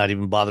 Not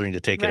even bothering to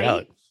take it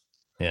out.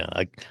 Yeah,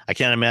 I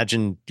can't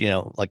imagine.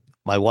 Like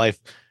my wife.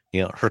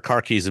 Her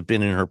car keys have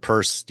been in her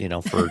purse,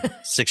 for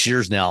 6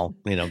 years now.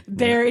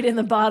 Buried in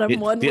the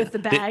bottom with the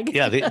bag.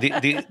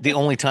 The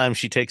only time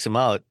she takes them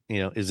out,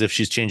 is if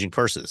she's changing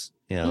purses.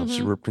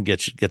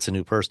 She gets a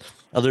new purse.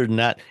 Other than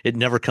that, it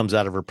never comes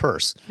out of her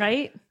purse.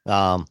 Right.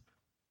 And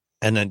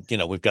then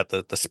we've got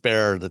the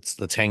spare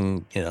that's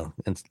hanging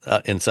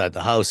inside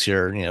the house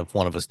here. If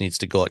one of us needs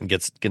to go out and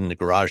get in the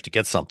garage to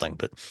get something,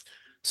 but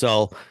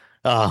so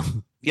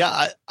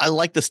I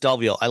like the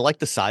Stelvio. I like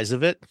the size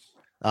of it.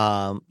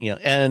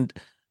 And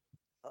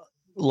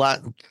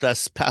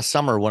this past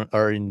summer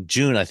or in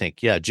June, I think,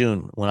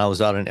 June, when I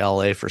was out in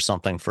LA for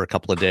a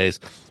couple of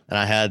days, and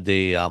I had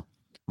the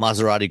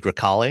Maserati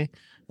Grecale.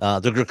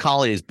 The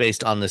Grecale is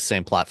based on this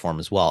same platform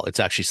as well.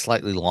 It's actually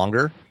slightly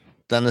longer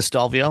than the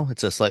Stelvio.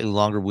 It's a slightly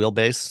longer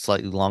wheelbase,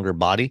 slightly longer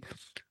body,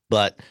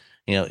 but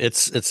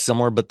it's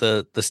similar. But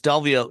the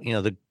Stelvio,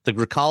 the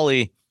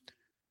Grecale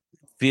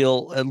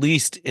feel, at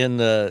least in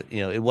the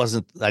it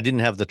wasn't, I didn't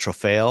have the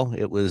Trofeo.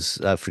 It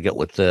was, I forget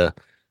what the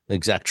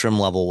exact trim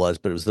level was,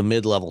 but it was the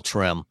mid-level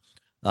trim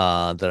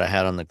that I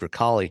had on the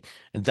Grecale,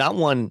 and that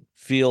one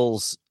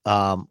feels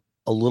a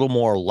little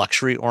more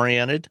luxury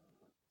oriented.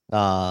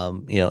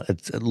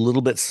 It's a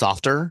little bit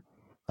softer.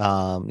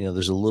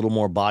 There's a little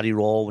more body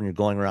roll when you're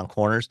going around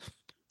corners.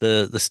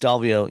 The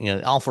Stelvio,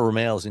 Alfa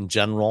Romeos in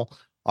general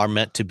are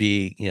meant to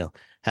be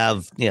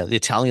have the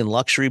Italian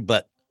luxury,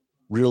 but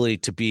really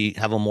to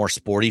have a more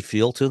sporty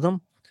feel to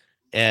them.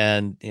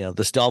 And,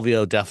 the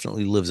Stelvio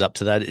definitely lives up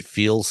to that. It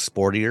feels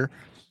sportier.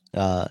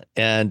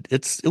 And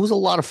it was a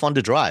lot of fun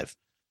to drive.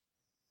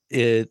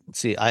 Over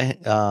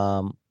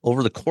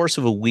the course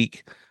of a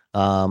week,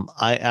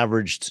 I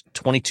averaged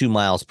 22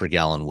 miles per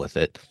gallon with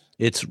it.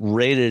 It's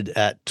rated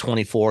at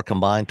 24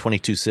 combined,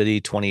 22 city,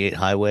 28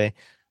 highway,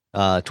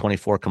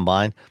 24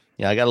 combined.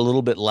 I got a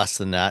little bit less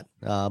than that.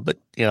 But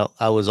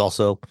I was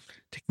also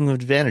taking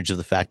advantage of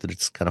the fact that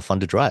it's kind of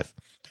fun to drive.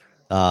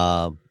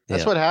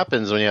 That's what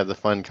happens when you have the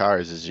fun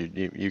cars, is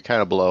you kind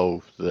of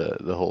blow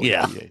the whole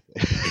EPA.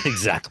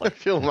 Exactly.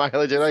 Fuel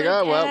mileage, you're like,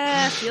 oh well,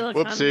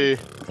 whoopsie.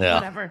 Yeah.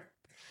 Whatever.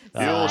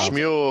 Fuel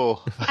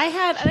schmule. I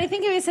had, and I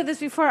think I said this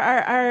before,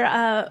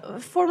 our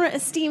former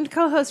esteemed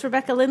co-host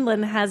Rebecca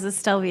Lindland has a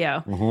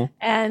Stelvio,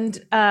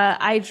 and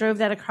I drove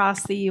that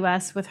across the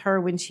U.S. with her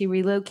when she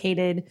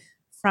relocated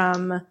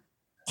from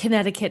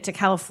Connecticut to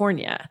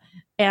California.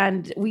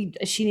 And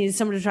she needed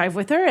someone to drive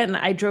with her, and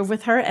I drove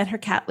with her and her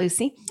cat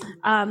Lucy.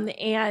 And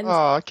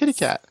kitty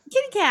cat.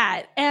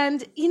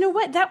 And you know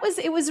what? That was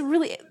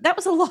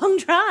a long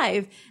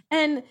drive.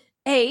 And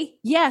A,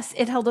 yes,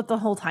 it held up the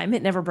whole time.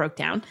 It never broke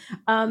down.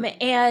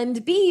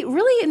 And B,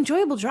 really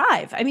enjoyable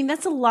drive. I mean,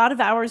 that's a lot of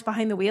hours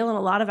behind the wheel and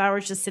a lot of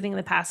hours just sitting in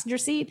the passenger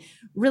seat.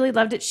 Really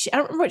loved it. I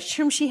don't remember what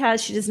trim she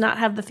has. She does not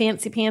have the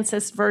fancy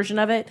pantsist version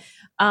of it.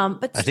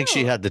 But I think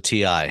she had the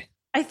TI.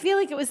 I feel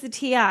like it was the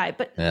TI,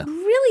 but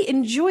really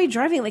enjoy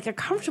driving, like a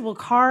comfortable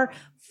car,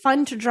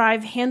 fun to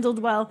drive, handled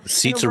well. The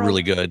seats are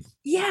really good.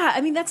 Yeah.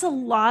 I mean, that's a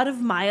lot of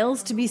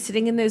miles to be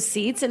sitting in those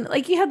seats. And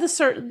like you had the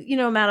certain,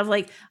 amount of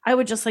like, I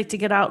would just like to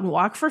get out and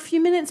walk for a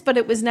few minutes, but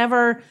it was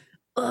never,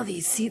 oh,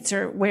 these seats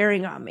are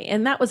wearing on me.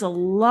 And that was a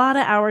lot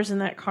of hours in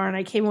that car. And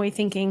I came away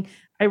thinking,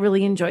 I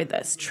really enjoyed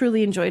this,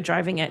 truly enjoyed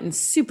driving it, and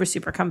super,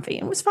 super comfy.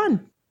 And it was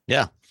fun.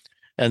 Yeah.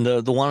 And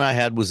the one I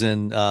had was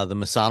in the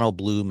Misano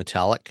blue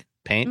metallic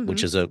paint,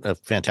 which is a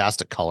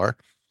fantastic color.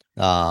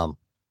 Again,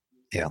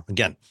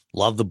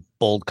 love the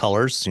bold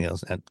colors,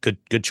 and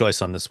good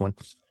choice on this one.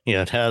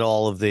 It had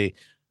all of the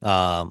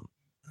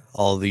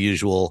all the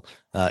usual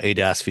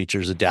ADAS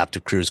features,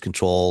 adaptive cruise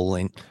control,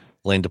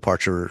 lane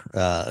departure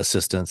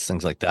assistance,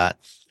 things like that.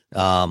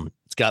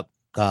 It's got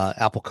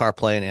Apple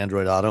CarPlay and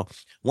Android Auto.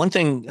 One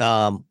thing,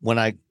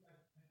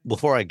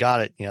 before I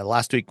got it,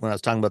 last week when I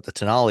was talking about the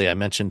Tenali, I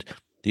mentioned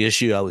the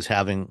issue I was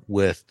having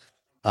with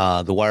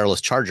the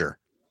wireless charger.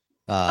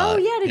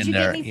 Did you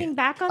get anything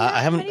back on that?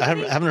 I haven't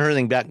heard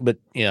anything back, but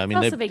I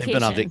mean,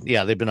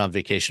 they've been on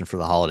vacation for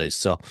the holidays,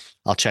 so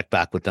I'll check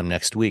back with them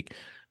next week.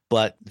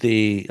 But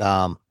the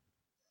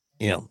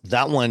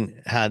that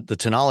one had the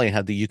Tenali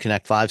had the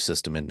Uconnect 5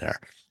 system in there,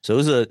 so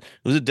it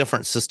was a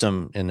different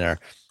system in there,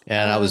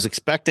 and I was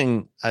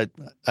expecting, because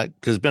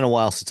it's been a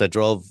while since I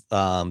drove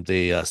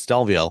the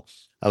Stelvio,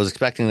 I was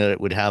expecting that it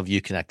would have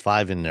Uconnect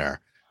 5 in there,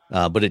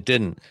 but it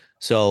didn't.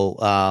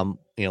 So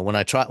when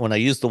I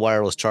used the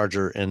wireless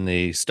charger in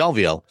the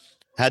Stelvio,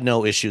 had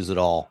no issues at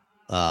all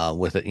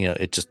with it.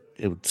 It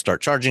would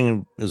start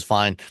charging. It was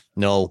fine.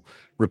 No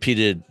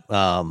repeated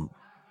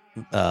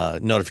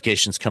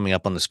notifications coming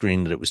up on the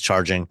screen that it was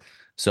charging.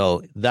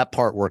 So that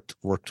part worked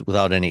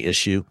without any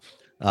issue.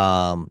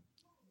 Harman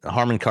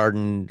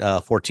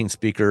Kardon 14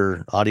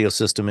 speaker audio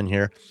system in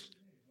here.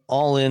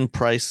 All in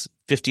price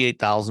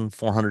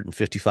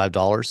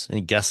 $58,455.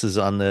 Any guesses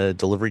on the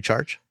delivery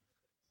charge?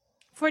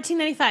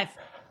 $14.95.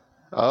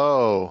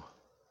 Oh,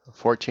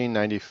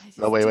 $14.90.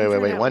 Oh, wait.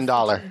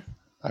 $1.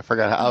 I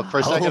forgot how. For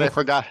a second, I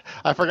forgot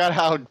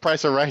how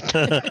Price of Right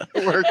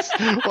works.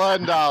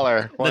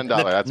 $1.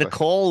 That's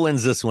Nicole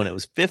wins this one. It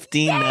was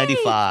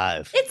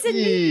 $15.95. It's a New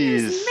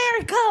Year's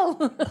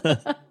miracle.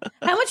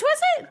 How much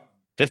was it?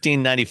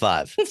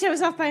 $15.95. I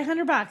was off by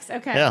 $100.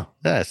 Okay.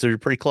 Yeah. So you're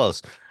pretty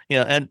close.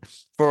 And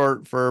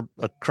for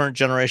a current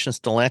generation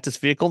Stellantis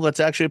vehicle, that's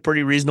actually a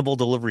pretty reasonable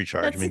delivery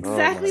charge. That's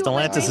exactly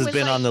what Stellantis has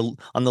been on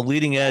the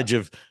leading edge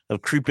of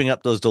creeping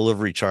up those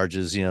delivery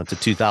charges, to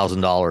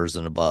 $2,000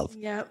 and above.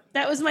 Yeah,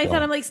 that was my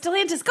thought. I'm like,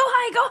 Stellantis, go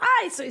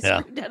high. So I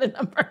screwed down a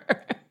number.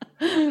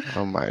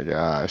 Oh my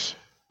gosh!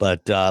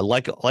 But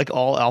like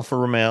all Alfa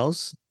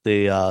Romeos,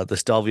 the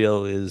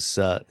Stelvio is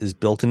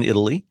built in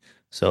Italy,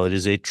 so it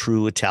is a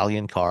true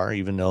Italian car,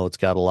 even though it's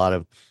got a lot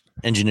of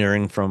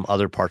engineering from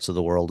other parts of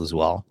the world as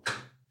well.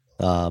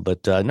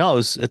 But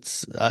no,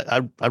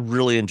 I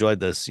really enjoyed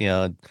this,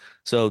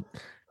 so,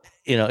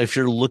 if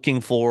you're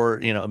looking for,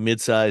 a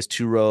mid-size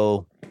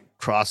 2-row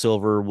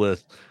crossover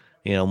with,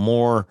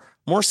 more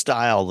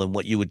style than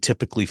what you would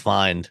typically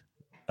find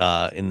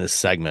in this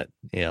segment,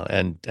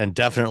 and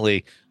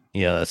definitely,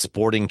 a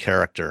sporting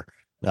character,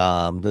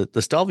 the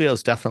Stelvio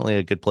is definitely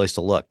a good place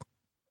to look.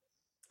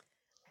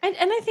 And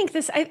I think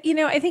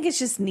I think it's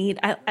just neat.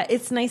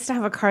 It's nice to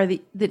have a car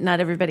that not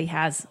everybody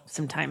has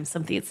sometimes,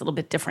 something that's a little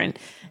bit different.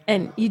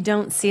 And you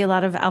don't see a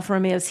lot of Alfa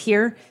Romeos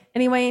here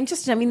anyway. And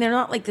they're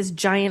not like this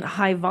giant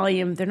high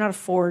volume. They're not a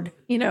Ford,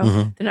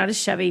 they're not a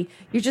Chevy.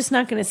 You're just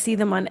not going to see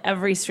them on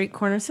every street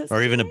corner. So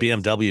or even a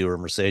BMW or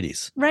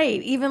Mercedes.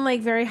 Right. Even like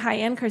very high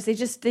end cars, they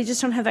just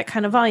don't have that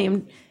kind of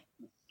volume.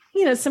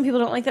 Some people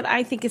don't like that.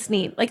 I think it's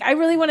neat. Like I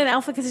really want an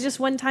Alfa because it's just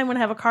one time when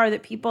I have a car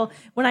that people,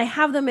 when I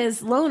have them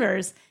as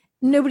loaners,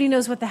 nobody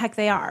knows what the heck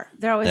they are.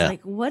 They're always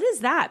like, what is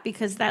that?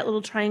 Because that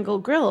little triangle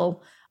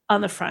grille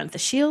on the front, the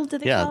shield, do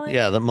they call it?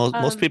 Yeah.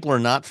 Most people are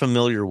not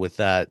familiar with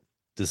that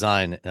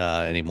design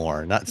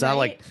anymore. Not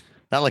like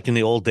in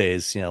the old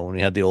days, when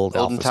we had the old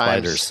Alfa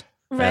Spiders.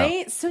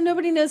 Right. Yeah. So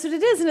nobody knows what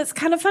it is. And it's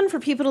kind of fun for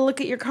people to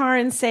look at your car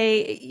and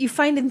say, you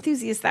find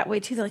enthusiasts that way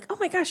too. They're like, oh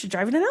my gosh, you're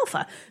driving an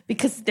Alfa,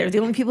 because they're the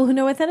only people who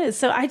know what that is.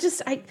 So I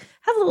have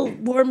a little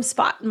warm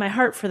spot in my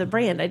heart for the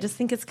brand. I just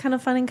think it's kind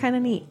of fun and kind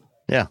of neat.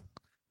 Yeah.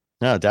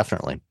 No,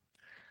 definitely.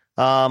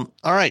 All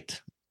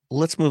right,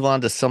 let's move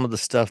on to some of the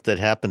stuff that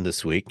happened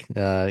this week.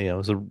 It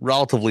was a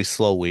relatively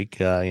slow week,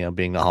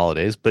 being the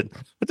holidays, but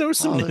there was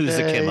some news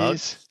that came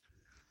out.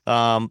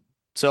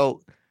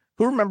 So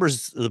who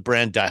remembers the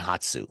brand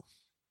Daihatsu?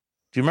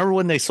 Do you remember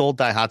when they sold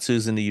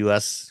Daihatsus in the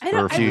U.S.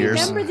 for a few years?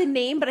 I remember the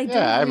name, but I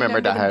don't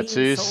remember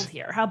Daihatsus sold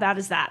here. How bad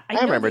is that?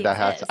 I remember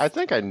Daihatsu. I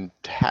think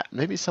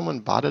maybe someone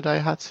bought a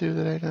Daihatsu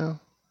that I know.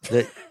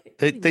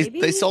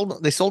 They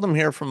sold them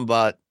here from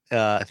about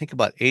I think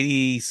about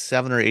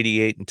 87 or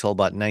 88 until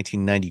about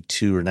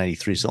 1992 or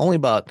 93. So only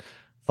about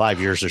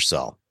 5 years or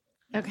so.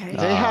 Okay.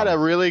 They had a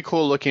really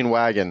cool looking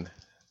wagon.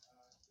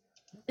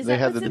 Is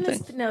that what's in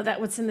this? No,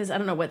 what's in this? I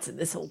don't know what's in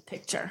this old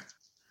picture.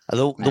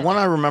 The one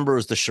I remember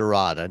was the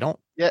Charade. I don't.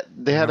 Yeah,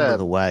 they had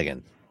the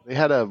wagon. They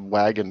had a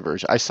wagon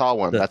version. I saw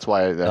one. That's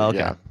why. Okay.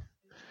 Yeah.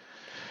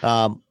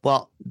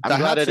 Well,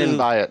 I'm glad I didn't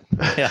buy it.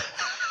 Yeah.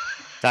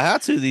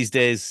 Daihatsu these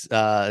days,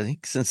 I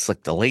think since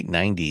like the late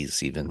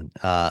 90s even,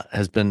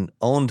 has been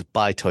owned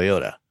by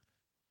Toyota.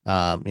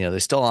 They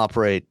still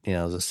operate,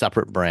 as a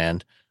separate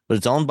brand, but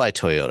it's owned by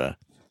Toyota.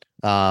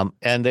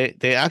 And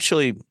they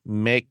actually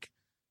make,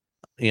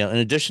 in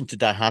addition to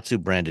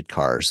Daihatsu branded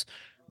cars,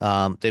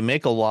 they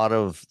make a lot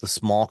of the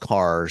small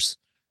cars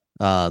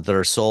that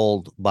are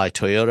sold by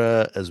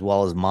Toyota as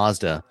well as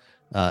Mazda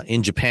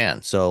in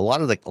Japan. So a lot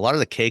of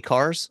the K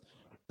cars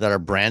that are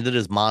branded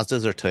as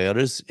Mazdas or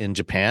Toyotas in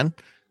Japan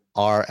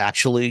are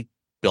actually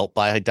built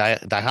by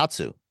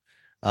Daihatsu.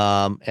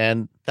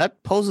 And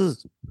that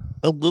poses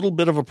a little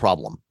bit of a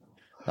problem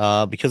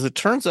because it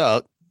turns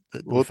out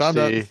we found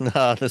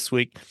out this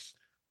week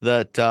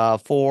that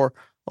for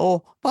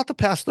about the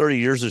past 30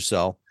 years or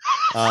so,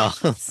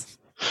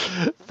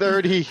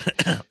 30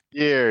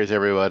 years,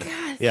 everyone.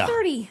 God, Yeah.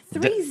 30.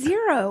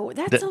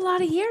 That's a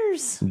lot of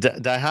years.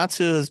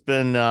 Daihatsu has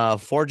been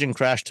forging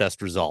crash test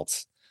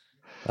results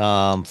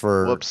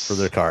for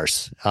their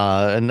cars,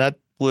 and that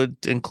would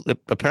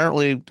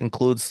apparently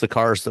includes the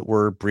cars that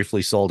were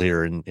briefly sold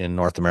here in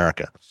North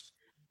America.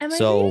 Am I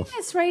reading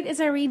this right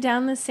as I read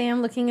down this,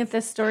 Sam, looking at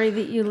this story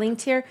that you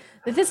linked here,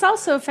 that this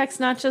also affects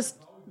not just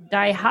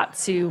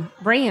Daihatsu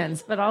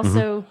brands, but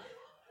also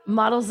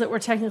models that were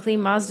technically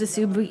Mazda,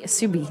 Subaru,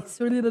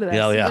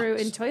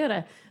 and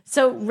Toyota.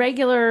 So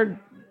regular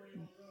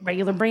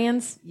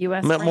brands,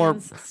 U.S.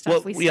 brands,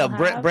 stuff we still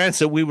have. Brands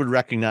that we would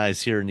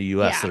recognize here in the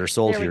U.S. that are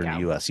sold here in the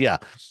U.S. Yeah,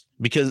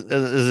 because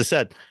as I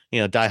said,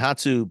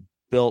 Daihatsu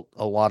built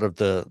a lot of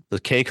the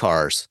K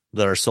cars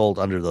that are sold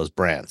under those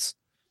brands.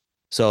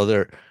 So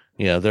they're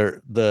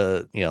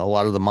a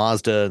lot of the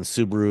Mazda and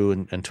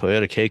Subaru and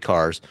Toyota K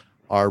cars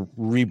are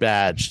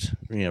rebadged,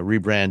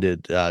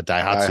 rebranded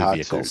Daihatsu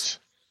vehicles.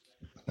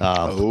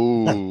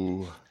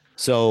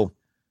 So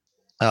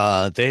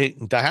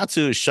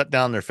Daihatsu has shut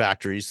down their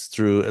factories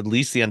through at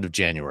least the end of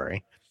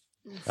January.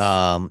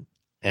 And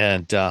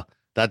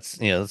that's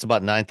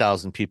about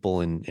 9,000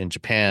 people in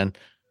Japan.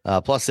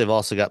 Plus they've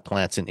also got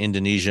plants in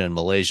Indonesia and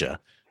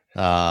Malaysia.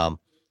 So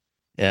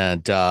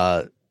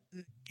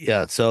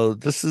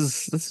this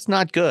is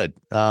not good.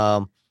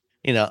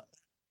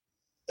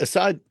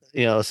 Aside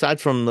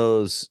from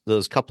those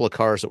couple of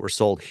cars that were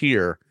sold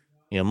here,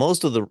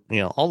 most of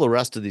all the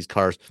rest of these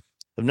cars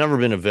have never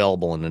been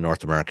available in the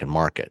North American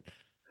market.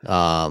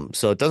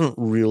 So it doesn't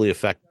really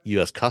affect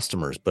U.S.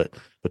 customers, but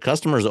the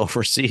customers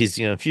overseas,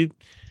 if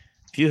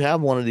you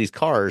have one of these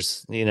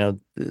cars,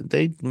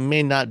 they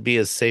may not be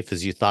as safe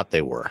as you thought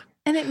they were.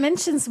 And it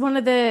mentions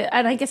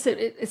and I guess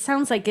it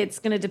sounds like it's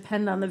going to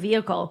depend on the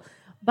vehicle,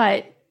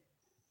 but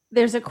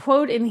there's a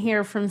quote in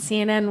here from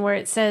CNN where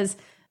it says,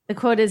 the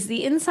quote is,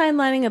 "The inside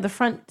lining of the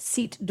front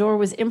seat door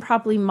was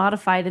improperly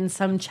modified in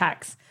some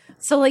checks."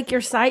 So like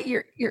your side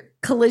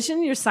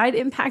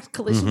impact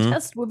collision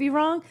test would be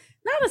wrong.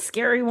 Not a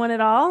scary one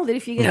at all. That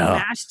if you get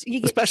mashed,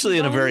 especially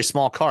in a very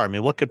small car. I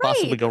mean, what could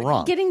possibly go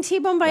wrong? Getting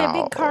T-boned by a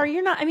big car,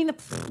 you're not. I mean,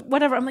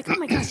 whatever. I'm like, oh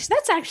my gosh,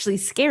 that's actually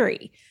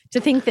scary to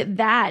think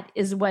that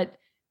is what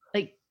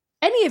like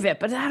any of it.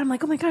 But that I'm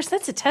like, oh my gosh,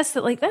 that's a test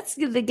that that's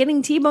the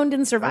getting T-boned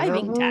and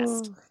surviving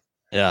test.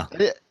 Yeah.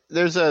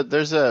 There's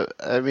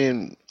I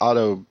mean,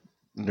 auto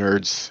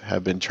nerds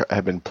have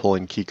been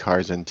pulling key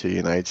cars into the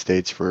United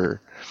States for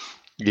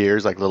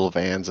years, like little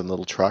vans and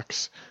little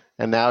trucks.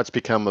 And now it's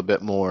become a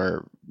bit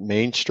more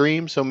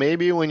mainstream. So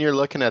maybe when you're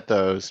looking at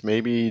those,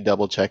 maybe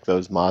double check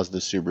those Mazda,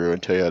 Subaru,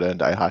 and Toyota and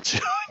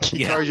Daihatsu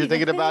cars you're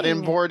thinking about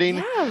importing.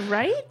 Yeah,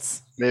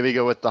 right? Maybe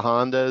go with the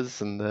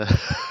Hondas and the...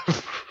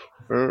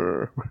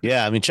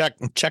 Yeah, I mean,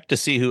 check to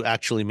see who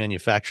actually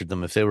manufactured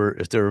them. If they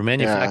were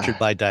manufactured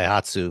by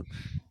Daihatsu,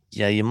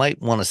 you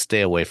might want to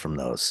stay away from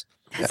those.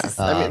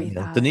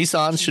 The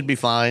Nissans should be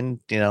fine.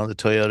 The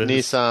Toyotas.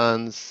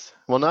 Nissans.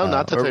 Well, no,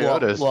 not the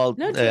Toyotas. No,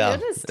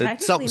 Toyotas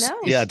technically no.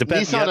 Yeah,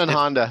 depends. Nissan and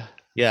Honda.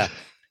 Yeah,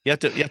 you have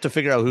to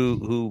figure out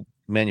who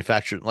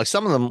manufactured. Like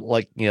some of them,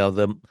 like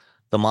the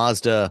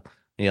Mazda,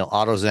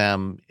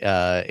 AutoZam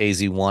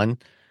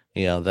AZ1,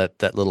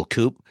 that little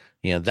coupe.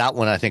 That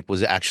one I think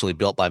was actually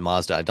built by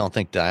Mazda. I don't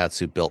think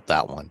Daihatsu built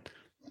that one,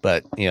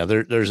 but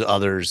there's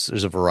others.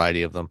 There's a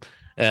variety of them,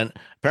 and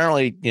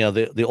apparently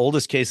the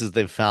oldest cases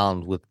they've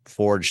found with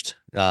forged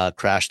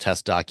crash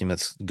test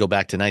documents go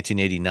back to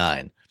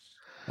 1989.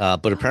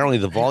 But apparently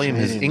the volume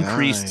has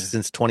increased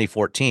since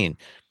 2014,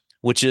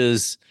 which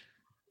is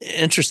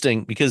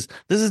interesting because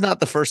this is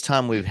not the first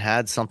time we've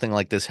had something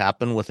like this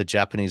happen with a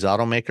Japanese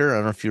automaker. I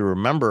don't know if you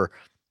remember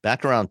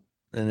back around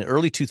in the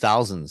early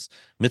 2000s,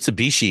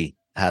 Mitsubishi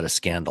had a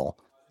scandal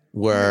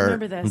where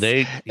it was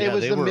the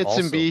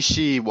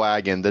Mitsubishi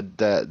wagon,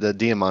 the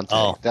Diamante.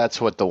 Oh.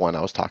 That's what the one I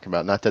was talking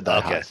about, not the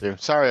Daihatsu. Okay.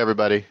 Sorry,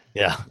 everybody.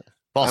 Yeah.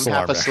 I'm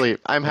half asleep.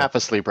 I'm half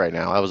asleep right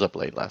now. I was up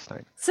late last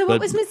night. So what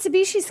was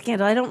Mitsubishi's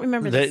scandal? I don't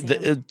remember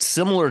this.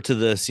 Similar to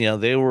this,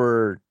 they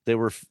were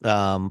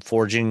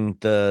forging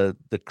the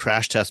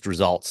crash test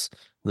results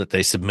that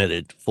they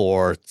submitted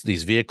for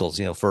these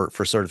vehicles, for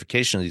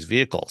certification of these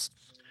vehicles.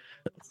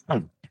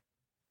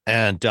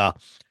 And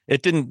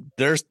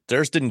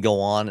theirs didn't go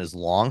on as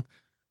long,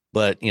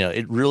 but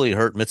it really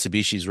hurt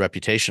Mitsubishi's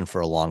reputation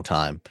for a long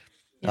time.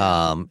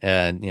 Yeah.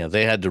 And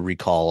they had to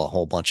recall a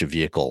whole bunch of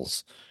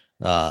vehicles.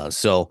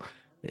 So,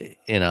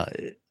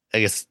 I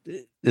guess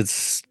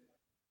it's,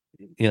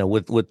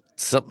 with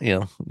some,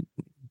 I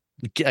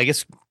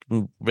guess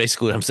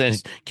basically what I'm saying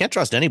is you can't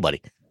trust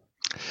anybody.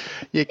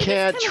 You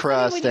can't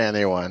trust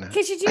anyone.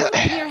 Because you do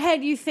in your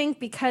head, you think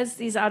because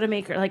these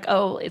automakers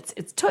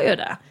it's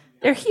Toyota.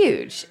 They're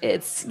huge.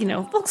 It's,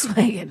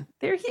 Volkswagen.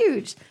 They're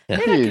huge. Yeah. They're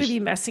not going to Huge. be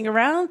messing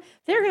around.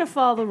 They're going to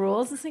follow the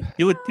rules. It's like,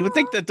 You would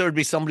think that there would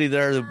be somebody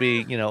there that would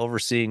be,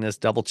 overseeing this,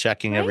 double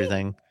checking Right?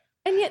 everything.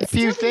 and yet If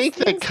you still these think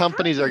that things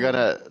companies are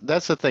happen.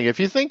 that's the thing. If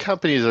you think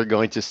companies are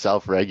going to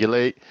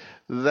self-regulate,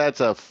 that's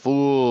a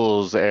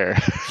fool's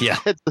errand. Yeah.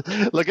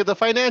 Look at the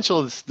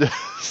financial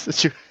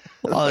situation.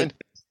 Well, Like,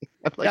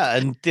 yeah,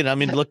 and I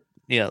mean, look,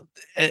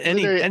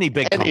 Literally any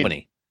big any-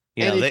 company,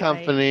 any they,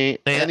 company,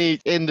 they- any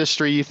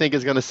industry you think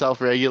is going to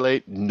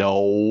self-regulate,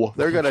 no,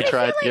 they're going to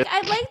try to get.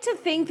 I'd like to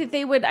think that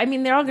they would. I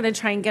mean, they're all going to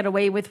try and get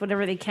away with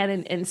whatever they can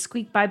and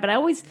squeak by. But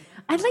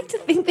I'd like to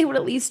think they would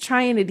at least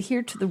try and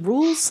adhere to the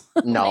rules.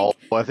 No,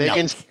 if they no.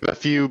 can save a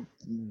few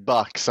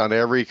bucks on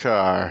every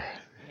car.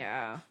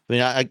 Yeah. I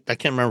mean, I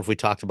can't remember if we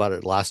talked about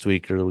it last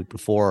week or the week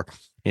before,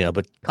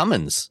 but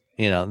Cummins,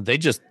 they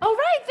just Oh, right.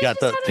 They got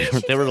just had an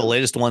issue they were the too.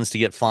 latest ones to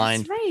get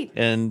fined. That's right.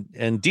 And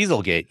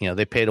Dieselgate,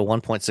 they paid a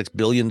 $1.6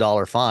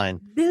 billion fine.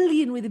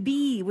 Billion with a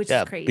B, which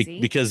is crazy.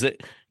 Because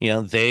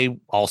they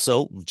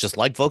also, just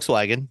like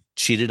Volkswagen,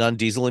 cheated on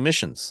diesel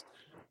emissions.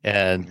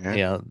 And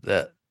there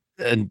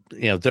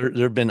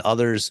have been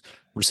others,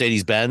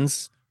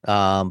 Mercedes-Benz,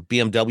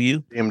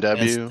 BMW,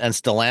 BMW. and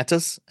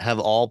Stellantis have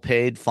all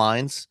paid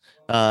fines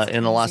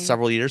in the last crazy.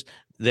 several years.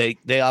 They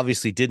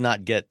obviously did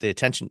not get the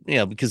attention,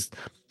 because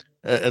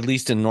at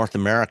least in North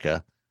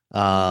America,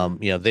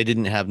 they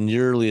didn't have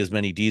nearly as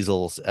many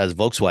diesels as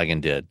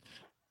Volkswagen did.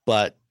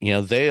 But,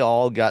 they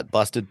all got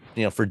busted,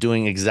 for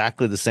doing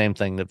exactly the same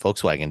thing that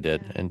Volkswagen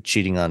did and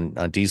cheating on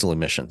diesel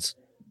emissions.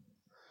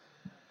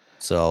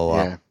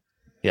 So,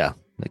 Yeah.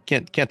 I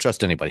can't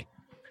trust anybody.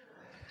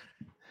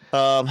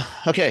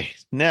 Okay,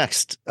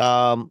 next,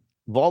 going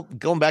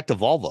back to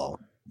Volvo.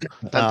 Dun,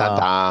 dun,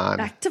 dun.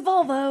 Back to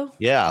Volvo.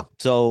 Yeah.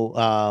 So,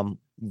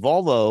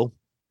 Volvo,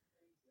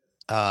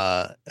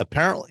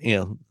 apparently,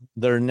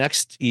 their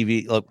next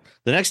EV, the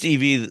next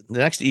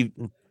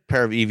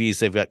pair of EVs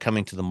they've got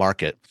coming to the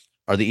market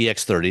are the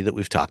EX30 that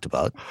we've talked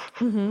about,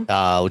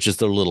 which is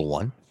their little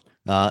one,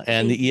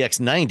 and the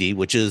EX90,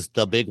 which is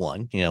the big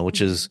one,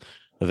 which is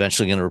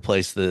eventually going to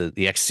replace the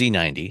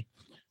XC90.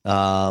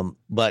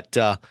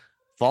 But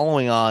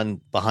following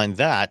on behind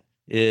that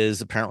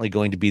is apparently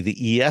going to be the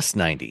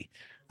ES90.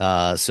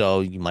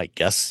 So you might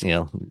guess,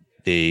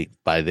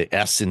 by the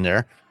S in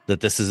there, that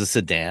this is a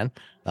sedan,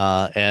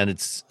 and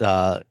it's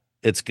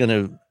going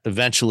to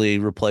eventually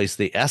replace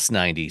the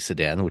S90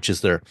 sedan, which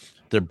is their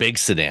big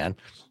sedan,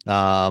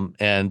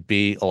 and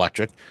be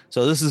electric.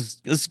 So this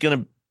is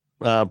going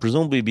to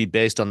presumably be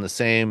based on the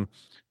same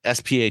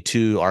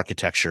SPA2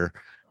 architecture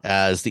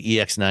as the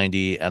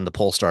EX90 and the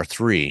Polestar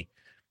 3.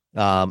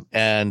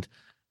 And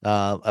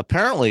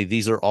apparently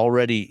these are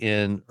already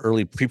in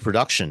early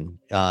pre-production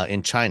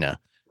in China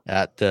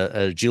at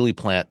the Geely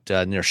plant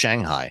near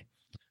Shanghai,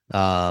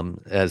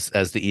 as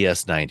the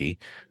ES90.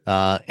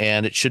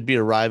 And it should be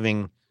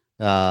arriving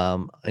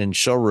in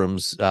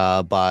showrooms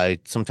by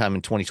sometime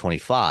in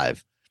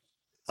 2025.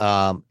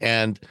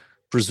 And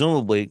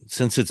presumably,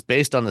 since it's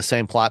based on the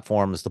same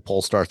platform as the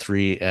Polestar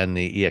 3 and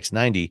the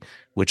EX90,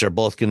 which are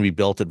both going to be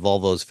built at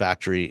Volvo's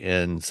factory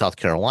in South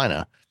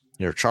Carolina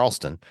near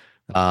Charleston,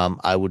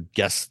 I would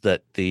guess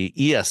that the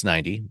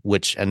ES90,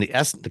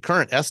 the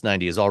current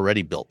S90 is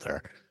already built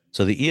there.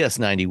 So the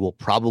ES90 will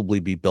probably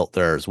be built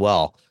there as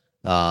well,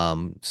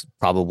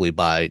 probably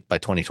by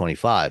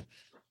 2025,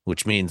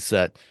 which means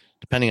that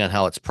depending on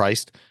how it's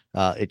priced,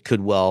 it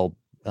could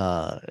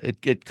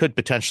it could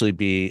potentially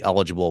be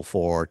eligible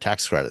for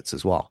tax credits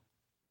as well.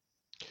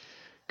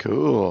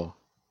 Cool.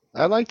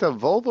 I like the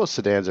Volvo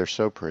sedans are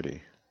so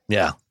pretty.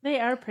 Yeah. They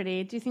are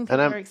pretty. Do you think And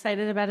people I'm- are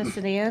excited about a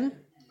sedan?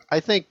 I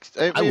think.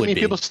 I would mean,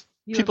 be. people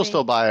You people would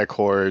still buy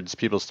Accords.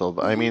 People still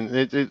buy. I mean,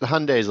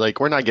 Hyundai's like,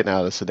 we're not getting out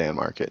of the sedan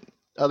market.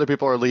 Other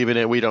people are leaving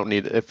it. We don't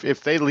need it.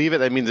 If they leave it,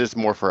 that means it's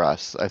more for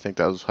us. I think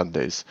that was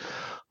Hyundai's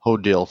whole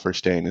deal for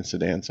staying in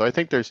sedan. So I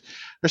think there's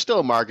still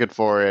a market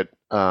for it.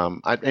 I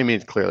mean,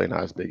 it's clearly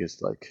not as big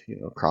as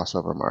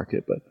crossover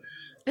market, but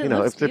It if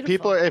looks the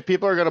beautiful. if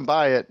people are going to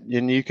buy it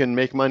and you can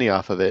make money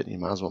off of it, you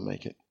might as well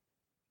make it.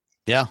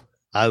 Yeah.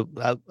 I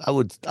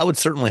would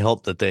certainly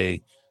hope that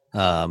they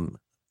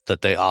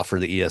offer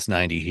the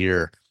ES90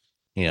 here,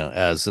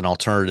 as an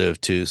alternative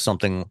to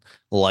something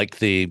like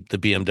the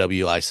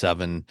BMW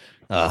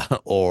i7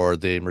 or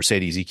the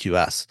Mercedes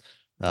EQS.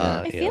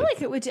 I feel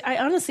like it would. I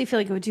honestly feel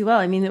like it would do well.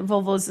 I mean,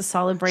 Volvo is a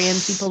solid brand.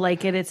 People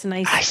like it. It's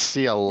nice. I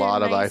see a they're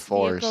lot of nice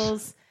i4s.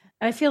 vehicles.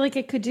 I feel like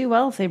it could do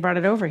well if they brought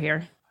it over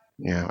here.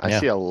 Yeah, I Yeah.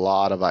 see a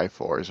lot of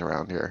i4s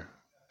around here.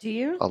 Do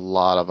you? A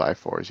lot of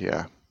i4s,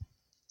 yeah.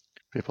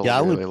 People Yeah,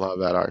 I would- really love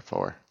that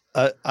i4.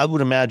 I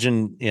would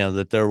imagine,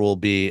 that there will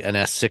be an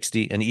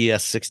S60, an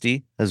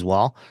ES60 as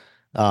well.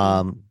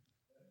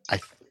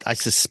 I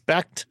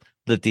suspect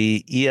that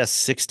the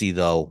ES60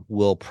 though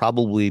will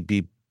probably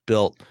be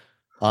built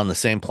on the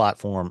same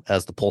platform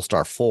as the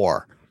Polestar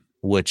 4,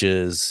 which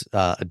is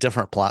a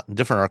different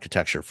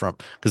architecture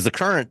because the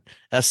current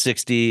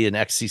S60 and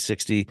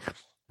XC60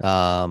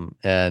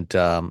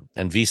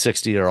 and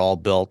V60 are all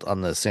built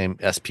on the same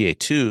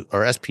SPA2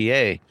 or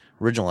SPA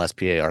original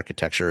SPA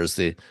architecture is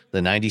the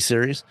 90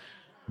 series,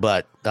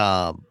 but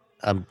I'm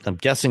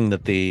guessing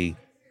that the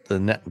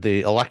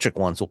electric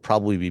ones will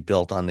probably be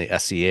built on the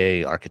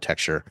SEA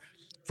architecture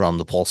from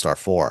the Polestar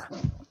 4,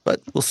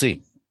 but we'll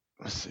see.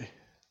 Let's see.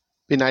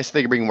 Be nice if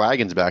they could bring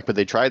wagons back, but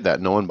they tried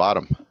that. No one bought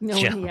them. No,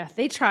 Yeah.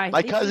 they tried.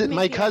 My They cousin, did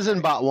my make the cousin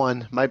effort. bought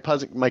one. My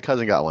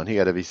cousin got one. He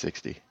got a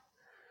V60,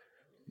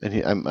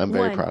 and I'm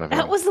very One. proud of him.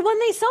 That was the one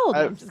they sold.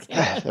 I'm just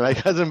kidding. My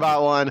cousin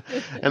bought one,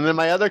 and then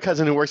my other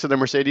cousin who works at the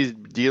Mercedes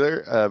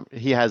dealer,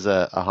 he has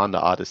a Honda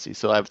Odyssey.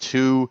 So I have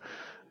two.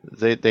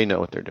 They know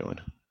what they're doing.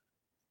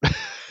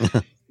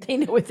 They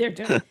know what they're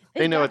doing.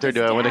 They know what they're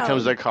doing when it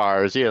comes to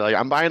cars. Yeah, like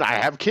I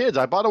have kids.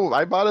 I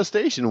bought a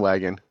station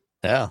wagon.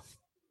 Yeah.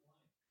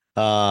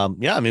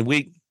 Yeah. I mean,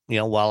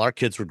 while our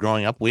kids were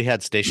growing up, we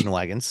had station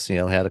wagons,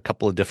 had a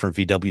couple of different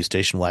VW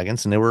station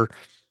wagons, and they were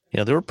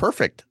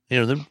perfect.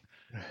 It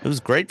was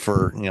great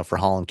for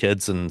hauling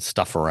kids and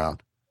stuff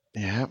around.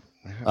 Yeah.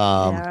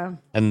 Yeah.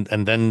 And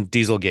then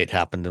Dieselgate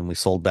happened, and we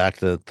sold back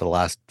the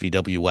last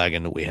VW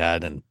wagon that we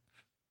had, and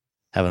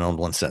haven't owned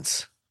one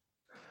since.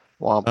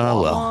 Womp, Oh,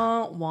 womp. well.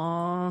 Wah,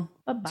 wah.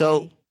 Bye-bye.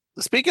 So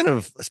speaking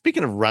of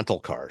rental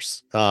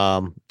cars,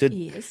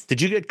 Yes.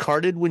 did you get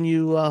carded when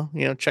you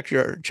check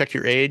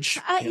your age?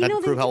 They prove how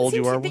didn't old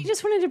seem you are. to- They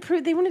just wanted to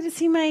prove. They wanted to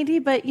see my ID,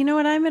 but you know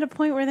what? I'm at a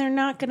point where they're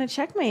not going to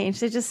check my age.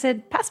 They just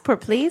said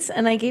passport, please,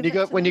 and I gave.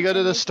 When you go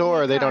to the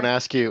store, they don't ask.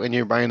 ask you, and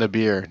you're buying a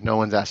beer. No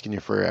one's asking you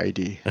for your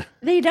ID.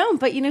 They don't,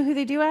 but you know who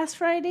they do ask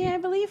for ID? I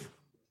believe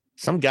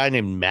Some guy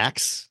named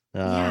Max,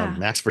 Yeah.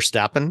 Max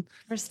Verstappen,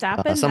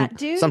 Verstappen. that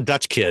dude. some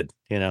Dutch kid,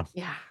 Yeah.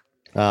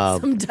 Uh,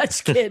 Some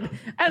Dutch kid.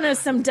 I don't know.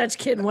 Some Dutch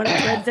kid. When I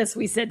read this,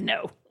 we said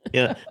no.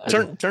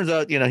 turns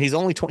out, he's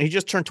only 20, he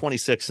just turned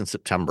 26 in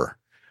September.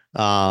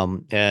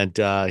 And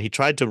he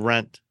tried to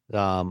rent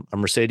a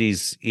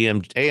Mercedes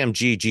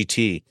AMG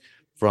GT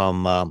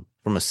from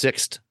a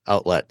Sixt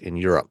outlet in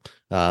Europe.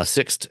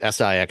 Sixt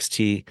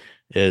SIXT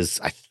is,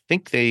 I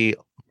think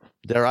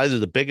they're either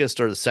the biggest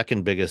or the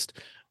second biggest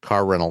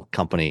car rental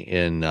company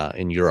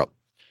in Europe.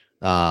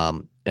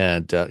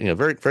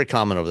 Very, very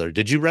common over there.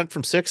 Did you rent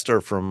from Sixt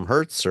or from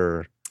Hertz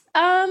or?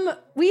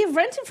 We have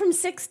rented from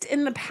Sixt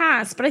in the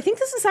past, but I think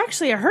this is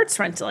actually a Hertz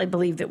rental. I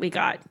believe that we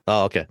got.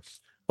 Oh, okay.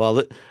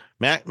 Well,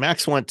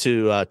 Max went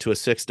to a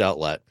Sixt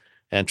outlet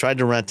and tried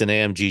to rent an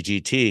AMG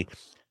GT,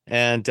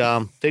 and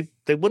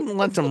they wouldn't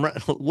let him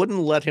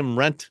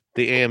rent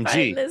the I find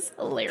AMG. this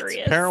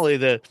hilarious. Apparently,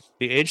 the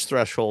age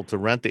threshold to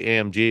rent the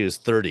AMG is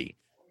 30.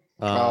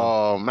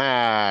 Oh,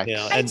 Max.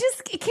 Can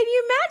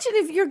you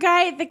imagine if your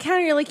guy at the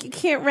counter, you're like, you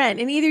can't rent,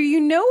 and either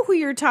you know who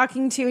you're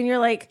talking to, and you're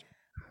like,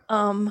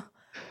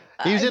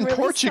 He was I'm in really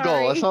Portugal.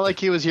 sorry. It's not like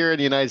he was here in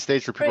the United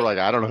States where people are like,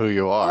 I don't know who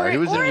you are. He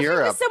was or in if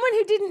Europe. It was someone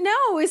who didn't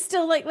know is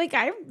still like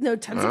I know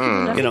tons of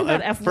people nothing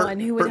about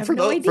F1 who would have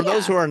no idea. For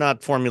those who are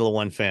not Formula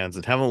One fans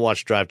and haven't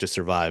watched Drive to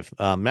Survive,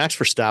 Max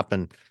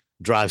Verstappen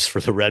drives for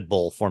the Red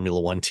Bull Formula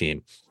One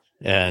team,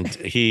 and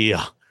he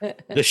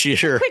this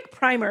year Quick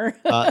primer.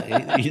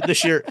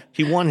 this year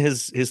he won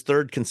his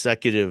third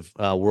consecutive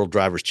World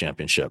Drivers'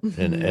 Championship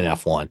in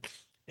F1,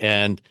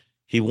 and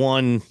he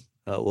won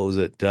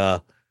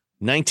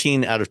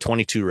 19 out of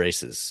 22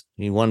 races.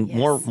 He won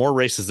more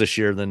races this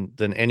year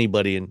than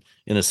anybody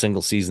in a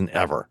single season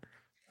ever.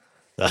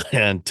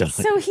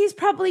 So he's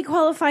probably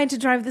qualified to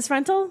drive this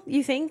rental.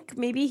 You think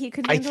maybe he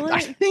could handle I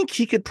it? think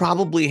he could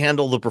probably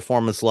handle the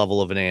performance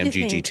level of an You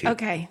AMG think? GT.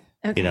 Okay.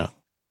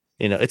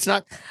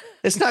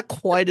 It's not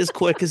quite as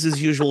quick as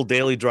his usual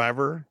daily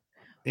driver,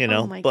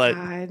 Oh my but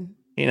God.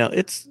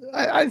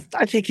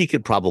 I think he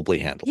could probably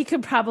handle. He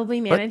could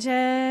probably manage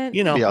it.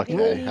 Be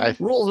okay.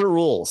 Rules are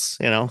rules,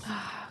 Oh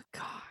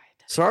God.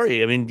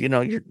 Sorry, I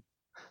mean,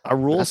 our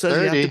rule That's says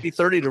you have 30. to be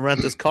 30 to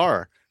rent this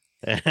car,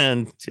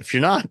 and if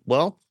you're not,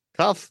 well,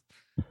 tough.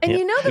 And Yeah.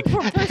 you know the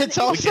poor person. It's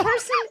also- the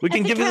person We at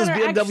can the give you this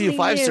counter BMW actually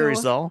 5 knew.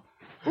 Series though.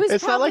 Was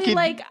It's not probably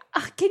like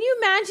he- can you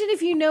imagine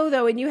if you know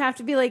though, and you have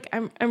to be like,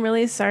 I'm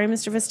really sorry,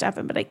 Mr.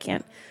 Verstappen, but I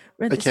can't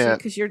rent this can't.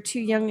 because you're too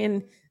young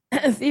and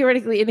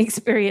theoretically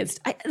inexperienced.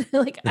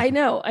 I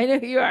know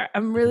you are.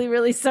 I'm really,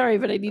 really sorry,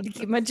 but I need to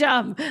keep my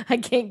job. I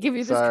can't give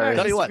you this Sorry. car.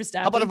 Tell you Mr. what,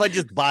 Verstappen. how about if I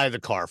just buy the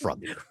car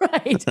from you?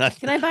 Right.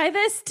 Can I buy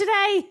this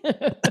today?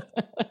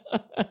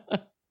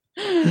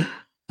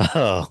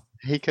 Oh,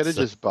 He could have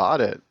just bought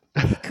it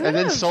and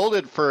then sold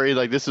it for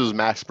this was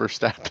Max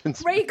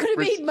Verstappen's Ray could have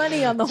made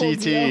money on the whole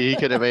GT. deal. He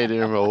could have made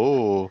him.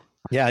 Oh,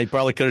 yeah, he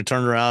probably could have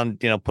turned around,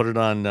 put it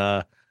on,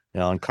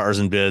 on Cars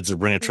and Bids or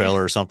Bring a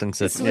Trailer or something.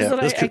 Said, This was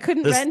what I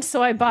couldn't rent,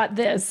 so I bought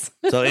this.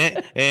 So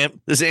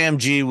this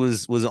AMG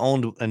was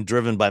owned and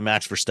driven by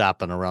Max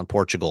Verstappen around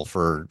Portugal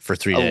for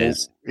 3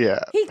 days. yeah.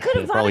 He could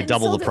have bought Probably it and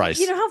double the sold it. price.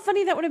 You know how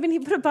funny that would have been? He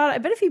put about. I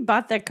bet if he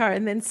bought that car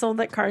and then sold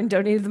that car and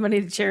donated the money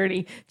to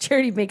charity,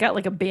 charity'd make out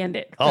like a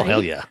bandit. Oh, right?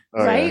 hell yeah.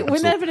 Oh, Right? yeah.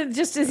 Wouldn't that have been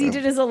just as he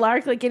did as a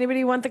lark? Like,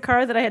 anybody want the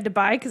car that I had to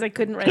buy because I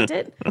couldn't rent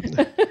it?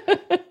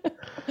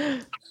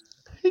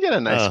 He got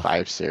a nice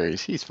 5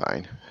 Series. He's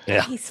fine.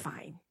 Yeah. He's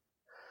fine.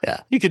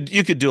 Yeah. You could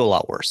do a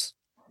lot worse.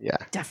 Yeah.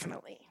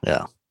 Definitely.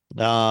 Yeah.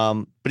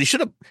 But he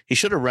should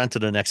have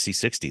rented an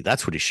XC60.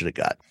 That's what he should have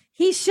got.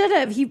 He should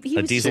have. He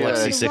A was diesel going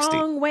XC60. the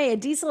wrong way. A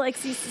diesel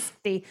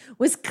XC60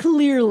 was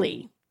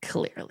clearly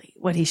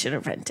what he should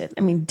have rented.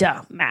 I mean,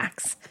 duh,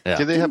 Max. Yeah.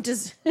 Do they have?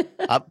 Just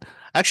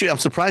Actually, I'm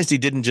surprised he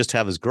didn't just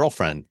have his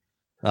girlfriend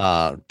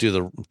do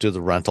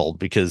the rental,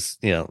 because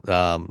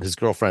his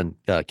girlfriend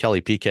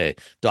Kelly Piquet,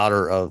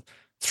 daughter of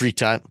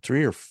three-time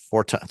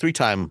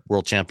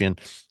world champion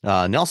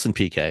Nelson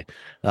Piquet,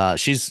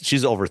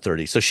 she's over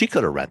 30, so she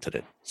could have rented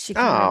it. she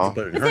could have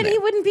rented it. But then he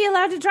wouldn't be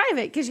allowed to drive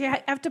it because you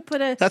have to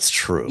put a. That's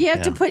true. You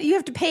have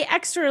to pay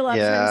extra a lot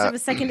of times to have a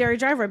secondary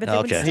driver. But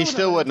Okay. He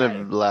still wouldn't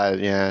have allowed.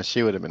 Yeah,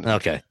 she would have been.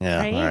 Okay. Yeah.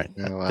 Right? All right.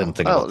 Yeah, well. Didn't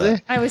think about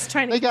that. I was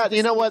trying to. They got.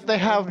 You know what? They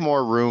have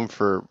more room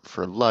for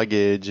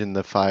luggage in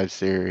the 5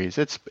 Series.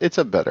 It's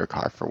a better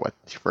car for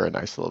a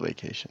nice little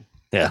vacation.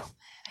 Yeah.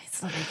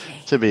 It's like,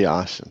 okay. To be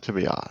honest.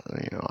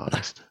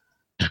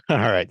 All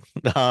right.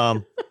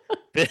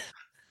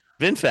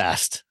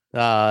 VinFast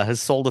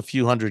has sold a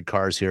few hundred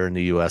cars here in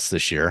the U.S.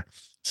 this year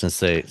since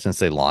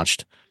they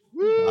launched.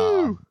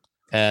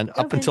 And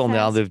up until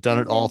now, they've done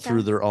it all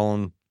through their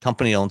own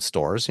company-owned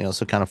stores.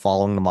 So kind of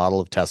following the model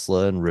of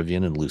Tesla and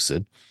Rivian and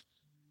Lucid.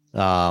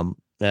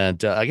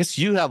 And I guess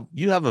you have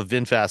a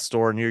VinFast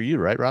store near you,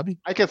 right, Robbie?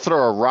 I could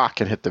throw a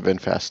rock and hit the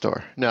VinFast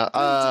store. No,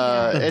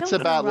 it's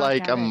Don't about throw a rock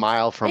like at a it.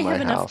 mile from They my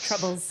have enough house.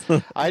 troubles.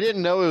 I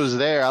didn't know it was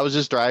there. I was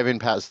just driving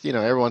past,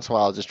 every once in a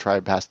while I'll just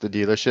drive past the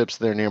dealerships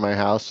that are near my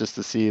house just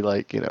to see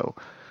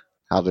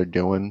how they're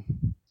doing.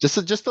 Just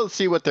to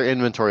see what their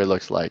inventory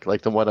looks like.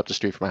 Like the one up the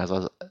street from my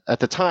house at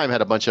the time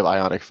had a bunch of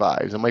Ioniq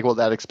 5s. I'm like, well,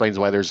 that explains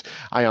why there's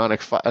an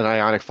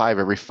Ioniq 5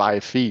 every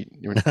 5 feet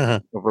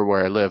over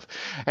where I live.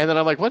 And then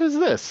I'm like, what is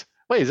this?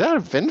 Wait, is that a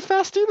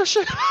VinFast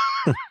dealership?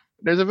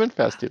 There's a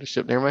VinFast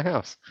dealership near my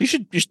house. You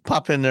should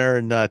pop in there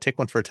and take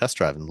one for a test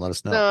drive and let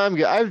us know. No, I'm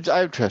good.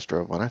 I've test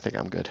drove one. I think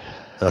I'm good.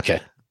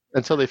 Okay.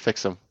 Until they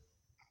fix them.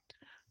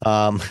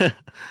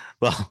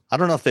 Well, I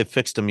don't know if they've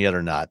fixed them yet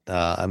or not.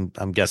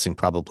 I'm guessing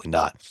probably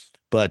not.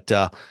 But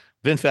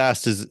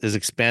VinFast is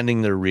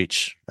expanding their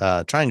reach,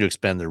 trying to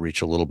expand their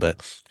reach a little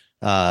bit.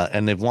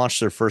 And they've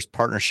launched their first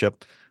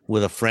partnership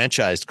with a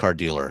franchised car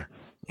dealer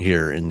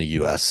here in the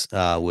U.S.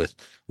 With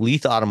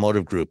Leith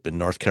Automotive Group in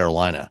North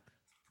Carolina.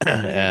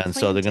 And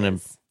so they're going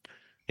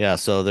to,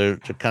 so they're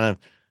kind of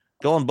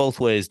going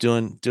both ways,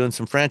 doing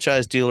some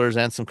franchise dealers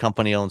and some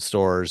company-owned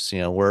stores,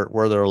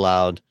 where they're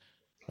allowed.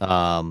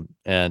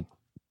 They're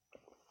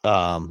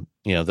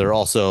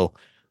also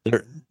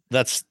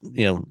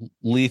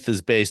Leith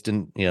is based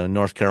in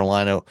North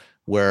Carolina,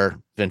 where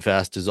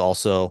VinFast is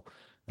also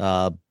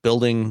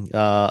building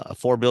a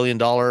 $4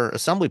 billion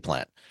assembly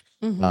plant.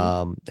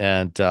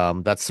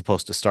 That's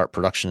supposed to start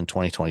production in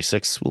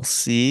 2026. We'll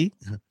see.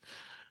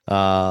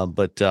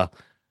 But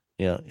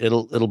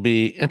it'll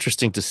be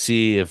interesting to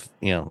see if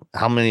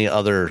how many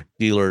other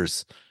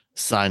dealers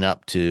sign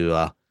up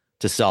to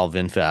sell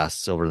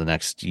VinFast over the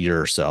next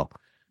year or so.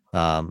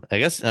 I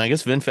guess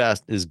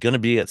VinFast is going to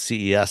be at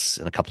CES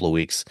in a couple of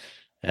weeks,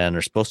 and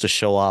they're supposed to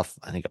show off,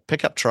 I think, a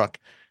pickup truck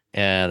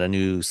and a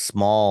new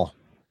small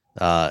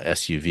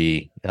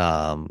SUV,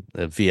 a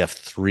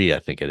VF3, I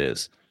think it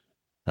is.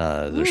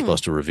 They're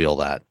supposed to reveal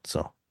that,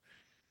 so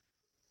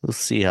we'll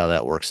see how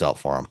that works out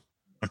for them.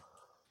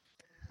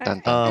 I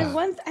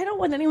don't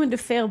want anyone to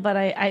fail, but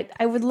I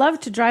would love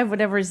to drive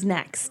whatever is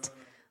next.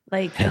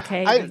 Like, the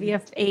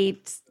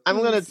VF8. I'm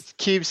going to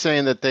keep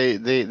saying that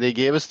they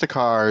gave us the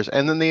cars,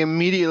 and then they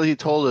immediately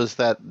told us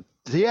that,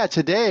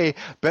 today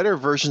better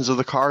versions of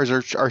the cars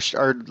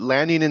are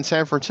landing in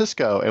San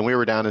Francisco, and we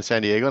were down in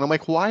San Diego, and I'm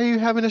like, why are you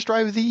having us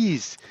drive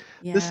these?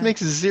 Yeah. This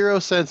makes zero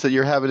sense that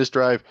you're having us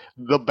drive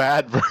the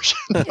bad version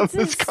of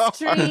this car.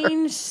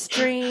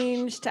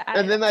 Strange.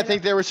 And then I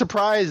think they were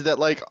surprised that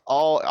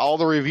all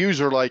the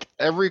reviews were like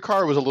every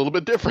car was a little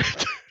bit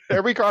different.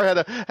 Every car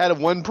had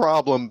one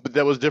problem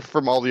that was different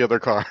from all the other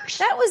cars.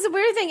 That was the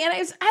weird thing. And I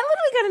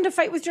literally got into a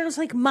fight with journalists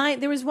like mine.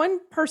 There was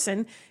one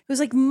person who was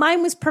like,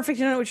 mine was perfect.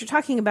 I don't know what you're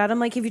talking about. I'm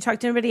like, have you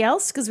talked to anybody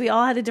else? Because we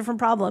all had a different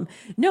problem.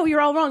 No,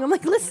 you're all wrong. I'm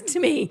like, listen to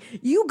me.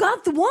 You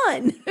got the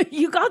one.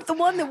 You got the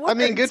one that worked. I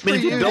mean, good for you.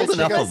 If you build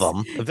enough of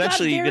them,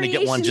 eventually you're going to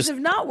get one just of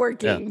not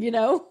working,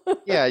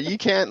 Yeah, you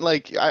can't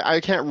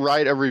I can't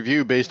write a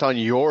review based on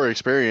your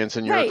experience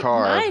in your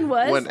car. Mine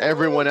was. When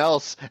everyone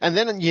else, and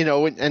then,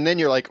 and then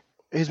you're like,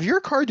 is your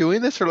car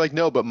doing this? Or like,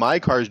 no, but my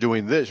car's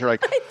doing this. You're like,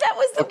 that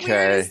was the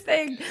weirdest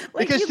thing.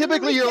 Because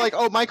typically you're like,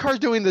 oh, my car's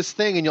doing this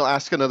thing, and you'll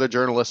ask another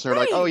journalist, and they're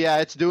like, oh yeah,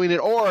 it's doing it,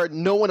 or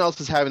no one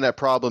else is having that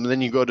problem. And then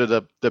you go to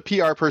the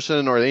PR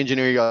person or the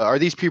engineer, you go, are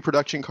these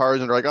pre-production cars?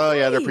 And they're like, oh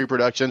yeah, they're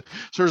pre-production.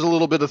 So there's a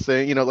little bit of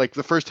thing, like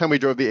the first time we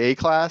drove the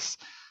A-Class,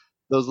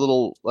 those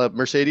little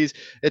Mercedes,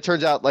 it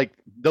turns out like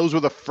those were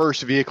the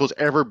first vehicles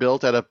ever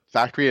built at a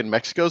factory in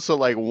Mexico. So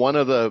like one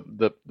of the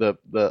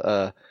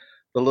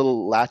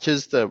little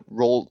latches to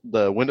roll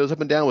the windows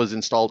up and down was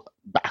installed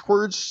backwards.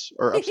 backwards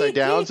or upside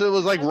down, so it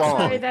was like wrong.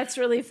 Sorry, that's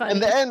really funny.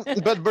 And then,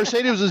 but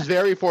Mercedes was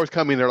very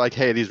forthcoming. They're like,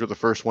 hey, these were the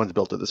first ones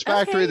built at this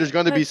factory. Okay, There's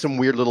going to be some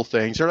weird little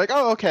things. They're like,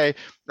 oh, okay,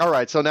 all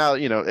right. So now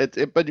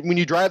but when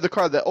you drive the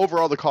car,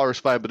 overall the car is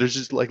fine, but there's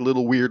just like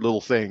little weird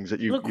little things that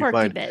you quirky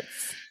find.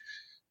 bits.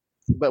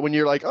 But when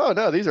you're like, oh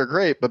no, these are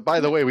great, but by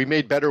the way, we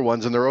made better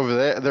ones, and they're over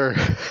there. They're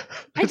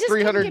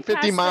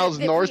 350 miles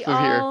north of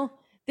here.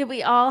 That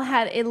we all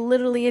had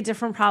literally a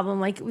different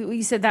problem. Like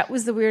we said, that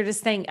was the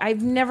weirdest thing.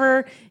 I've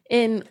never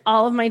in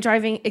all of my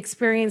driving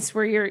experience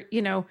where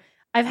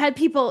I've had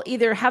people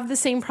either have the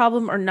same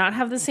problem or not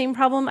have the same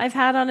problem I've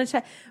had on a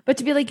test, but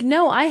to be like,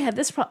 no, I had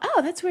this problem.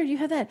 Oh, that's weird. You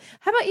had that.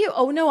 How about you?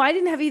 Oh no, I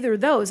didn't have either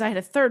of those. I had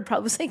a third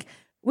problem. It was like,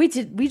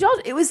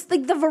 it was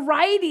like the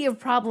variety of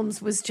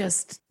problems was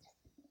just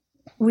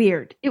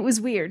weird. It was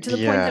weird to the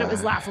point that it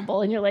was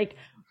laughable. And you're like,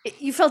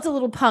 you felt a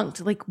little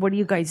punked. Like, what are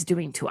you guys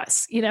doing to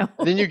us?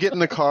 Then you get in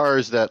the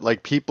cars that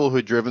like people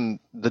who'd driven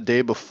the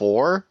day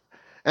before.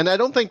 And I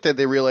don't think that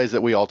they realize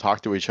that we all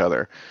talk to each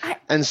other.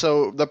 And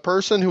so the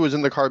person who was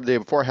in the car the day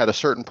before had a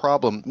certain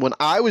problem. When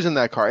I was in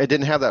that car, it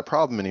didn't have that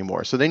problem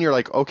anymore. So then you're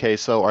like, okay,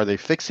 so are they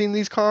fixing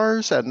these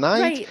cars at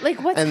night? Right.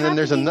 Like what's and then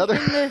there's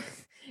another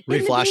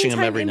reflashing them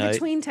every night.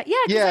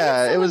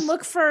 Yeah, it was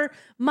look for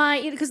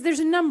because there's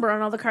a number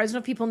on all the cars. I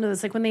know people know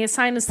this. Like when they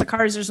assign us the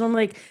cars, there's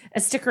normally like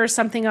a sticker or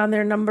something on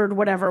there numbered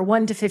whatever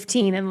 1 to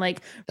 15, and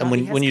like. And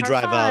when you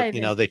drive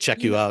out, they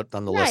check you out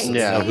on the list.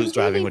 Yeah, so who's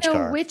driving which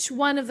car? Which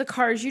one of the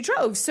cars you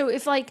drove. So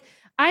if like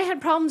I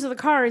had problems with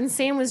the car and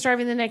Sam was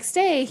driving the next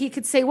day, he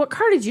could say, "What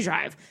car did you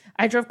drive?"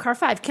 I drove car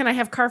 5. Can I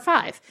have car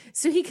 5?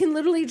 So he can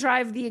literally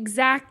drive the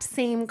exact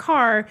same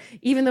car,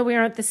 even though we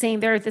aren't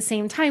there at the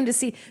same time to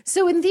see.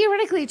 So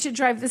theoretically, it should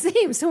drive the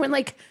same. So when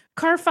like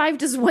car 5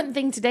 does one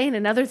thing today and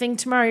another thing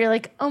tomorrow, you're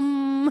like,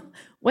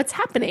 what's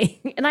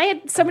happening? And I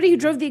had somebody who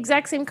drove the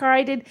exact same car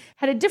I did,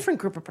 had a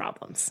different group of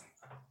problems.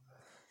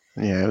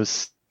 Yeah, it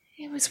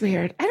was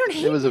weird. I don't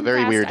hate it. Was a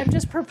very weird. I'm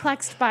just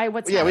perplexed by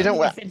what's happening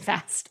with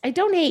VinFast. I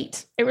don't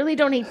hate. I really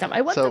don't hate them.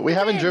 I want. So we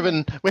haven't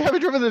driven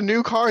the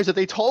new cars that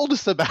they told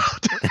us about.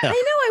 I know.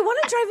 I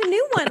want to drive a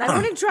new one. I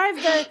want to drive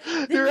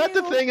the You're new... at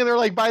the thing, and they're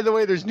like, by the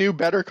way, there's new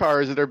better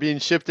cars that are being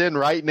shipped in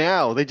right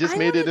now. They just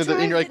made it into.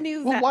 And you're like,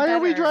 well, why are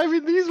we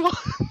driving these ones?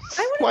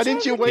 Why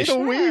didn't you wait a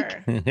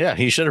week? Yeah,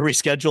 he should have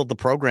rescheduled the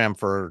program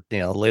for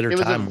later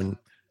time when.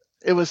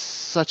 It was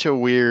such a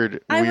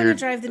weird. I want to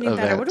drive the new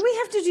Better. What do we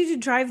have to do to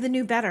drive the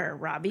new Better,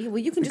 Robbie? Well,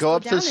 you can just go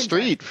up to the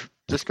street.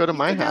 Just go to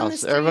my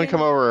house. Everyone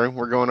come over.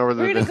 We're going over to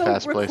the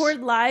VinFast place. We're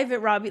going to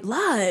record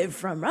live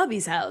from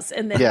Robbie's house,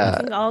 and then we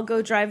can all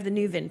go drive the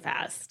new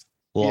VinFast.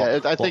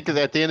 I think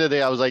at the end of the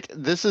day, I was like,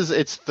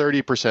 it's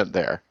 30%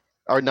 there.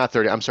 Or not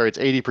 30. I'm sorry, it's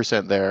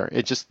 80% there.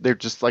 They're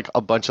just like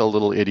a bunch of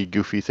little itty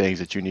goofy things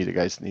that you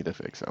guys need to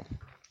fix. So.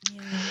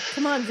 Yeah.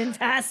 Come on,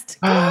 VinFast.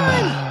 Come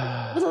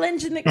on. Little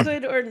engine that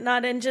could, or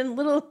not engine,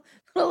 little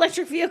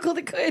electric vehicle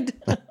that could.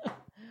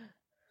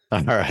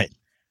 All right.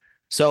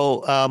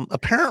 So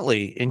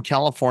apparently in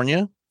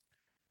California,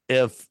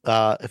 if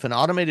an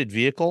automated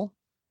vehicle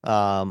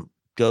runs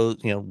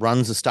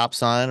a stop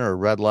sign or a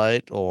red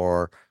light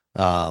or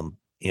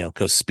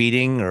goes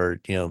speeding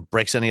or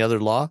breaks any other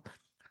law,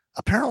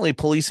 apparently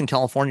police in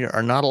California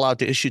are not allowed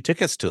to issue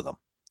tickets to them.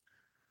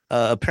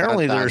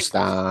 Apparently there's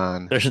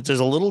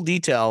a little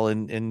detail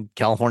in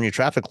California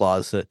traffic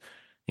laws that,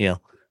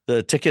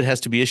 the ticket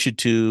has to be issued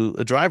to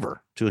a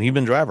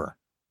human driver.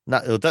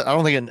 I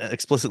don't think it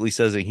explicitly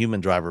says a human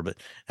driver, but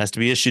it has to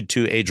be issued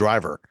to a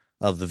driver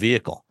of the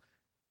vehicle.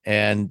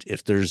 And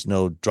if there's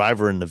no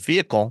driver in the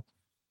vehicle,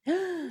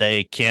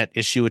 they can't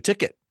issue a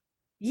ticket.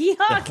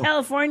 Yeehaw,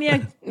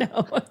 California.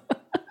 No.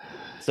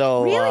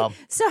 So really?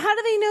 So how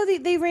do they know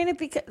that they ran it?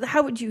 Because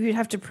how would you'd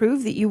have to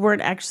prove that you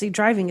weren't actually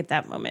driving at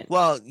that moment?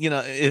 Well,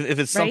 if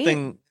it's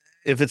something,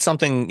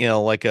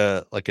 like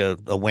a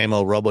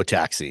Waymo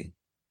robotaxi,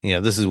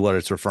 this is what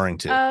it's referring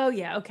to. Oh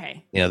yeah,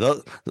 okay.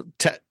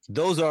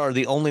 Those are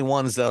the only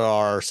ones that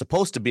are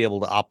supposed to be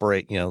able to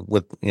operate,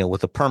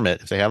 with a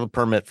permit. If they have a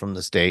permit from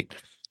the state,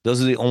 those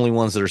are the only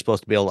ones that are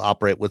supposed to be able to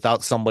operate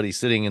without somebody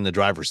sitting in the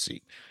driver's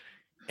seat.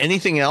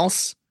 Anything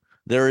else,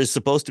 there is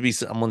supposed to be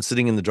someone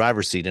sitting in the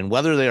driver's seat, and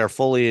whether they are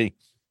fully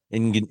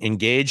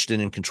engaged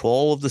and in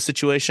control of the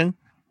situation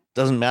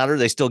doesn't matter.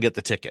 They still get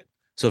the ticket.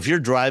 So if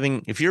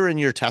you're in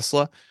your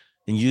Tesla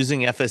and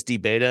using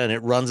FSD beta and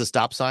it runs a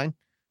stop sign,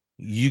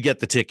 you get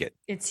the ticket.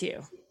 It's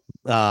you.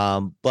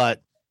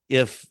 But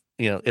if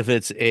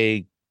it's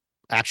a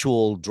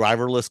actual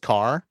driverless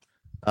car,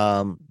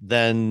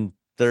 then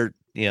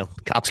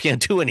cops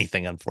can't do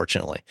anything,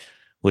 unfortunately,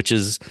 which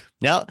is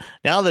now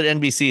that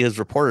NBC has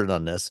reported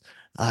on this.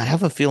 I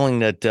have a feeling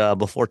that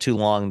before too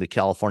long,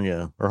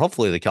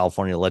 hopefully the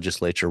California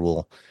legislature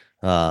will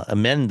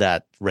amend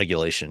that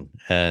regulation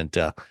and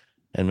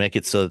make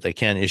it so that they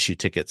can issue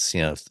tickets,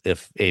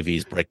 if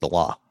AVs break the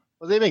law.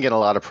 Well, they've been getting a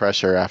lot of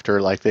pressure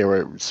after they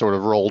were sort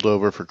of rolled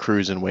over for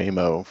Cruise and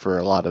Waymo for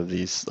a lot of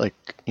these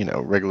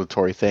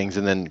regulatory things,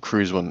 and then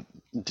Cruise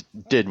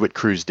did what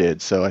Cruise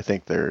did. So I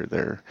think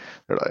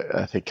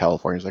I think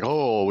California's like,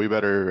 oh, we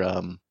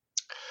better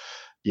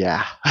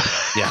Yeah.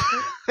 Yeah.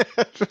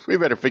 We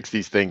better fix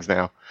these things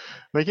now.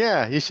 Like,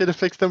 yeah, you should have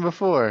fixed them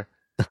before.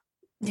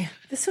 Yeah,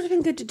 this would have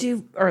been good to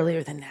do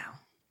earlier than now.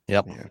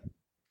 Yep.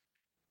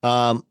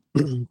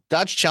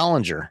 Dodge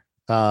Challenger.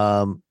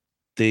 The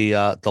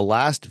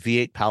last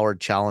V8 powered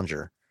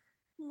Challenger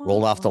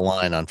rolled off the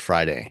line on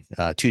Friday,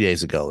 2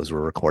 days ago, as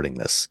we're recording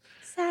this.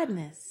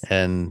 Sadness.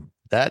 And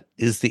that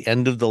is the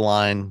end of the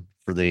line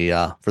for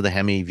the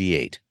Hemi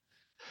V8.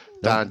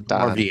 No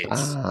more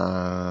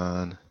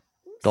V8s.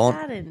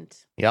 Saddened.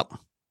 Yep.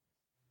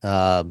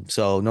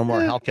 So no more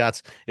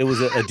Hellcats. It was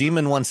a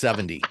Demon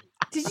 170.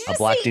 Did you A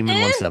Black Demon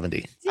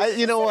 170.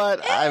 You know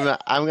what? I'm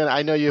gonna.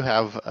 I know you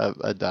have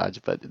a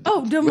Dodge, but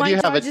Oh no, when my you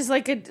have Dodge is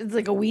like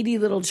a weedy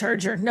little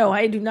Charger. No,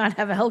 I do not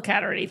have a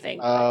Hellcat or anything.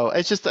 Oh,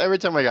 it's just every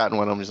time I got in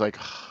one, I'm just like,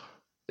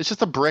 it's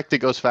just a brick that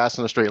goes fast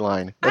in a straight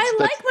line. I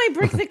like my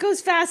brick that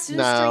goes fast in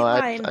a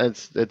straight line.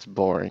 It's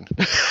boring.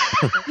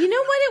 You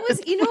know what it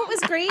was? You know what was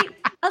great?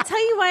 I'll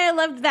tell you why I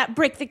loved that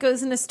brick that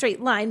goes in a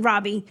straight line,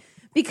 Robbie.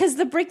 Because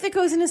the brick that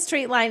goes in a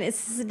straight line is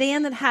a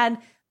sedan that had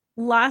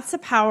lots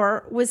of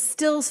power, was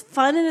still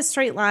fun in a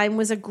straight line,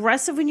 was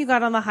aggressive when you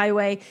got on the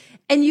highway,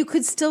 and you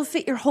could still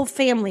fit your whole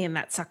family in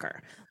that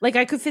sucker. Like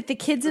I could fit the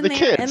kids in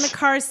there and the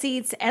car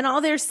seats and all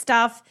their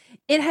stuff.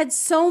 It had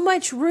so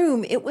much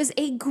room. It was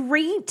a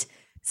great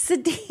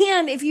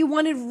sedan if you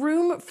wanted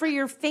room for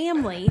your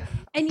family.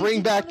 And you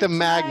Bring back the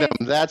Magnum.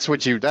 That's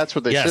what they should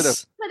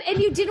have. And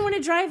you didn't want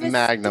to drive a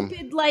Magnum.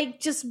 stupid, like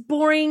just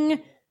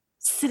boring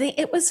sedan.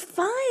 It was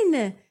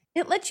fun.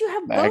 It let you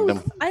have Magnum.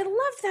 both. I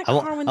love that I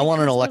car. When want an the kids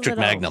were electric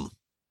little. Magnum.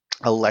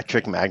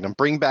 Electric Magnum.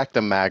 Bring back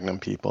the Magnum,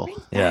 people. Bring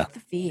back Yeah. the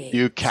V8.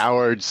 You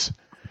cowards.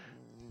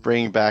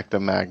 Bring back the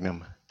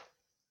Magnum.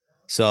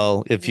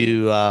 So if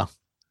you, I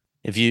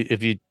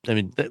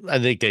mean, I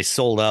think they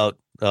sold out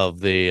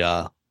of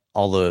the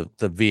all the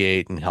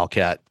V8 and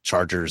Hellcat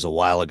Chargers a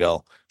while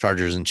ago.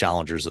 Chargers and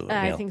Challengers,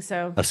 I think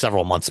so.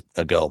 Several months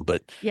ago.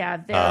 But Yeah,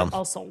 they're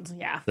all sold.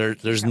 Yeah.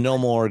 there's no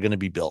more going to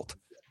be built.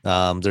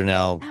 They're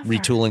now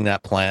retooling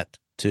that plant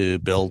to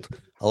build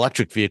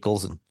electric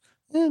vehicles, and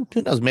who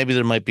knows, maybe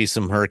there might be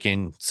some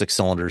Hurricane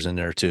 6-cylinders in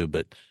there too,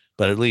 but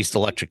at least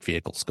electric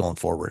vehicles going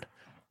forward.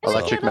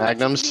 Electric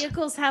Magnums.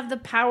 Vehicles have the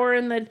power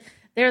and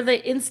they're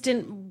the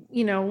instant,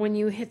 when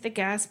you hit the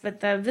gas, but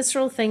the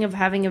visceral thing of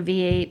having a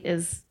V8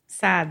 is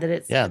sad that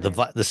it's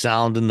the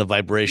sound and the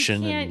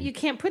vibration. You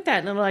can't put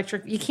that in an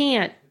electric. You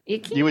can't.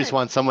 You always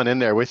want someone in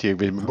there with you.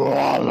 You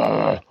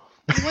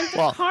want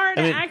the car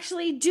to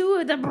actually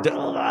do the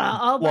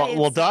all by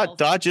itself.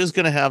 Dodge is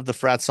going to have the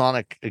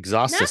Fratsonic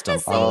exhaust system.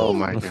 Oh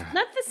my god!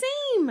 Not the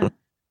same.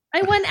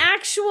 I want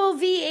actual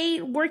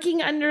V8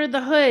 working under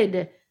the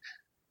hood,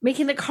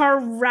 making the car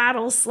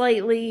rattle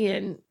slightly,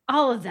 and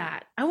all of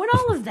that. I want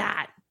all of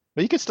that.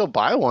 But you could still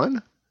buy one.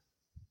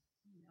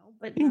 No,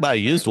 but You can buy a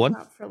used one.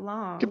 Not for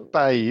long. You could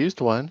buy a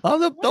used one. Oh,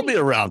 they'll be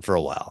around for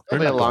a while. They'll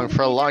be along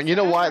for a long. You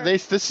know why?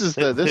 This is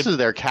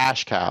their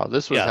cash cow.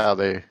 This was how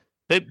they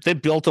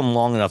built them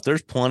long enough.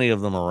 There's plenty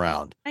of them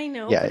around. I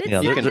know. Yeah, but it's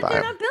you sad can that buy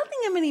they're them. not building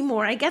them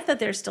anymore. I get that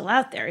they're still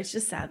out there. It's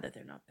just sad that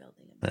they're not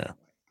building them anymore.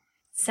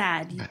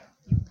 Sad, you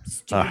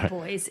stupid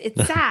boys.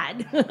 It's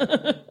sad.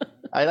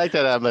 I like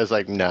that. I was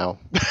like, no.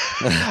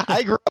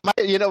 I grew up.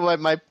 You know what?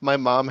 My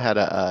mom had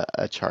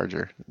a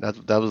Charger.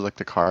 That was like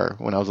the car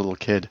when I was a little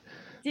kid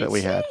that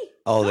we had.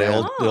 Oh,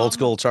 the old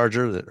school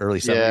Charger, the early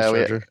 70s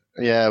Charger.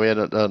 We had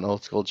an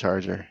old school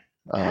Charger,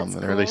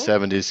 an early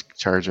 70s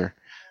Charger.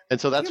 And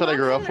so that's what I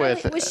grew up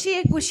with. Was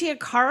she a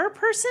car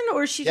person,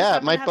 or she?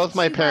 Just both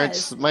my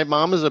parents. My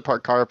mom is a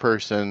car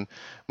person.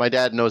 My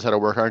dad knows how to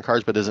work on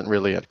cars, but isn't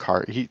really a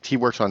car. He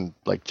works on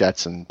like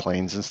jets and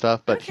planes and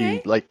stuff. But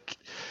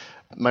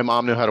my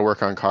mom knew how to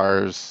work on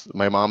cars.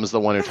 My mom is the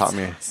one who taught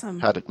me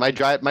how to. My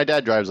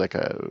dad drives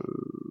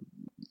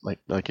my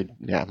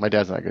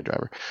dad's not a good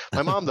driver.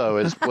 My mom though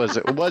was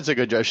a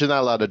good driver. She's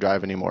not allowed to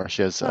drive anymore.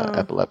 She has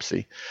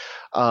epilepsy.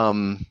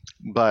 I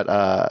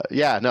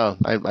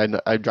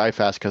drive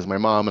fast because of my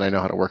mom, and I know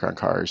how to work on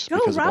cars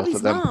because of both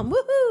of them. Mom,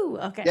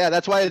 woohoo! Okay. Yeah,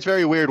 that's why it's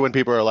very weird when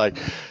people are like,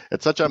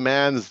 "It's such a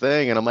man's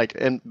thing," and I'm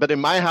like, but in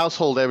my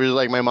household, everybody's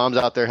like, my mom's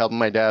out there helping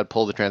my dad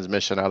pull the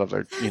transmission out of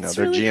their, their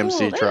really GMC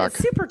cool. truck. That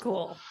is super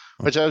cool.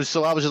 Which I was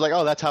just like,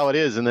 oh, that's how it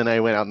is. And then I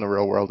went out in the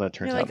real world, and it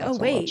turns You're out like, not oh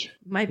so wait, much.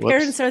 my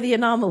parents are the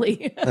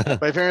anomaly.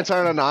 My parents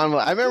aren't an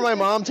anomaly. I remember my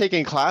mom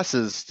taking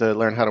classes to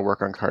learn how to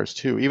work on cars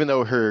too, even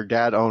though her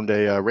dad owned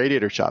a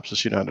radiator shop, so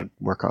she knew how to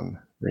work on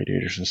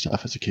radiators and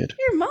stuff as a kid.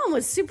 Your mom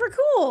was super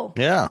cool.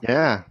 Yeah.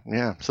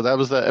 So that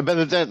was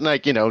but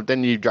then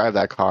then you drive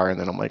that car, and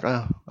then I'm like,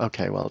 oh,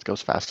 okay, well, it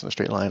goes fast in a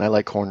straight line. I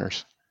like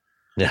corners.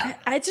 Yeah.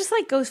 I just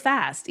like goes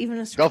fast, even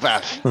a Go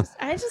fast.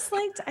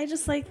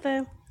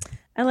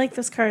 I like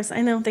those cars.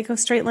 I know they go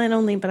straight line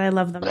only, but I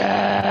love them.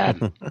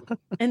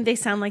 And they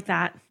sound like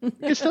that. You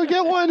can still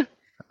get one.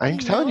 I'm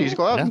telling you, just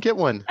go out and get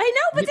one. I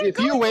know, but if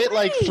you wait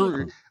like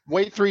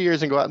wait 3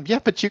 years and go out. Yeah,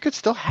 but you could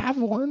still have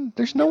one.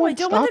 There's no one I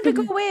don't want them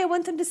to stopping go away. I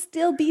want them to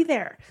still be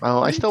there.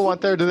 Oh, I still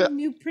want there to.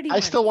 New pretty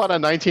I still want a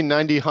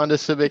 1990 Honda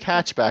Civic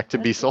hatchback to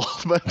be sold,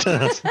 but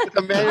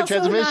a manual also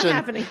transmission. not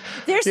happening.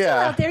 They're still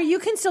out there. You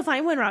can still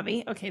find one,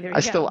 Robbie. Okay, there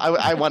you go.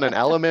 I want an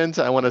Element.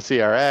 I want a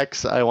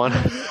CRX. I want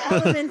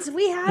Elements.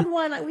 We had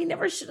one. We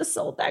never should have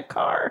sold that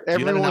car.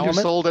 Everyone who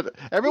sold it.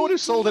 Everyone who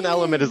sold an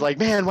Element is like,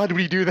 man, why did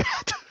we do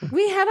that?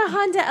 We had a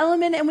Honda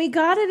Element, and we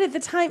got it at the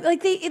time.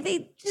 Like they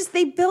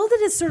build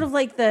it as sort of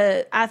like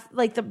the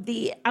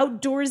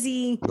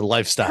outdoorsy, the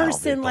lifestyle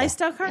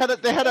lifestyle car.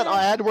 They had an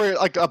ad where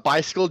like a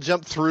bicycle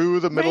jumped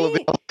through the middle of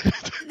the.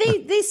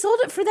 They sold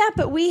it for that,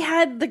 but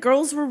the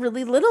girls were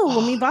really little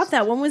when we bought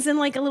that. One was in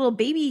like a little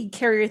baby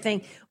carrier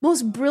thing.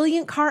 Most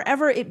brilliant car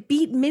ever. It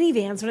beat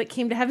minivans when it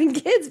came to having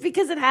kids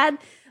because it had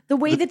the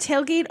way the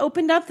tailgate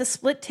opened up, the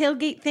split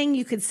tailgate thing.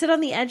 You could sit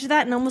on the edge of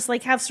that and almost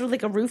like have sort of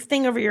like a roof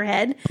thing over your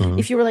head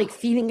if you were like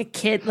feeding a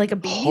kid, like a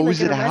baby,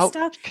 hose like it in a rest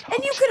out. stop.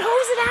 And you could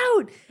hose it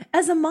out.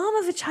 As a mom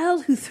of a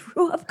child who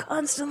threw up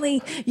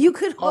constantly, you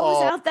could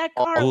hose out that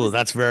car. Oh,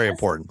 that's very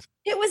important.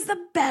 It was the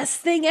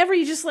best thing ever.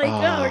 You just like,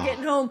 oh, we're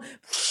getting home.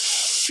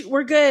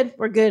 We're good.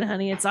 We're good,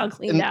 honey. It's all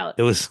cleaned out.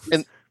 It was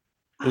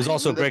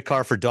also a great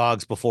car for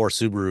dogs before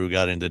Subaru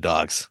got into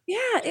dogs. Yeah.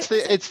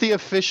 It's the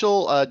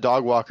official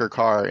dog walker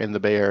car in the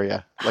Bay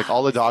Area. Like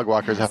all the dog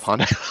walkers have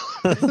Honda.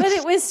 But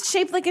it was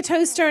shaped like a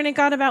toaster and it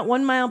got about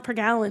 1 mile per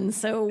gallon.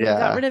 So we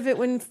got rid of it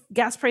when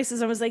gas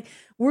prices, I was like,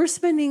 we're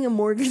spending a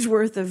mortgage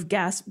worth of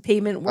gas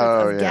payment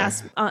worth of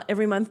gas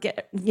every month,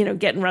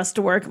 getting Russ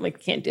to work. I'm like,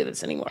 can't do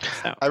this anymore.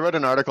 So. I wrote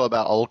an article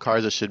about old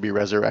cars that should be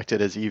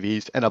resurrected as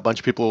EVs, and a bunch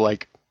of people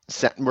like,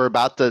 we're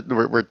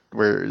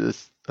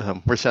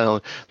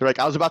selling. They're like,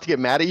 I was about to get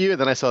mad at you, and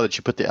then I saw that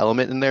you put the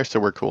Element in there, so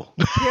we're cool.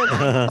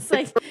 It's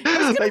like,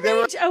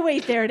 oh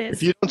wait, there it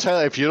is.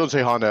 If you don't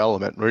say Honda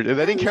Element, they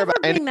didn't care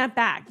about bring that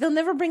back. They'll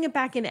never bring it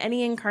back in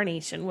any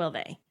incarnation, will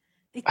they?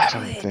 I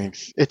don't think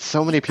it's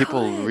so many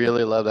people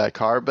really love that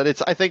car, but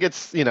I think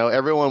it's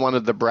everyone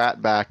wanted the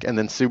Brat back, and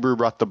then Subaru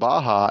brought the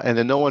Baja, and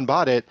then no one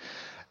bought it.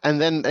 And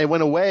then it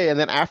went away, and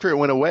then after it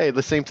went away,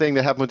 the same thing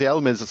that happened with the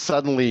Element is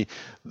suddenly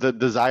the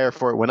desire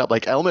for it went up.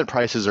 Like Element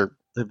prices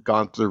have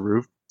gone through the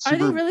roof. Are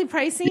they really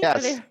pricey?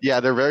 Yes,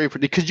 they're very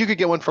pretty because you could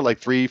get one for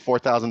like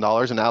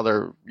 $3,000-$4,000, and now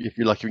if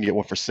you're lucky, you can get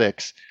one for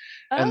 $6,000.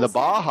 And the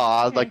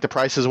Baja, like the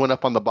prices went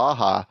up on the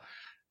Baja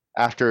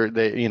after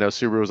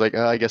Subaru was like,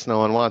 I guess no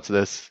one wants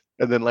this,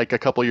 and then like a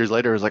couple years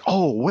later, it was like,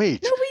 oh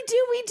wait, no, we do.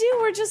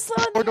 We're just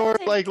slowing down. 4-door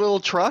like little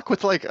truck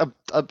with like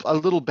a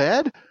little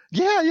bed.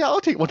 Yeah,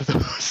 I'll take one of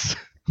those.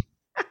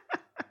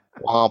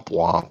 Womp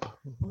womp.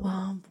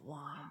 Womp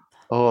womp.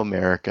 Oh,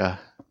 America.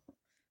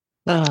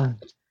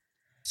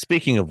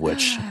 Speaking of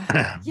which,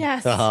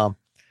 yes, the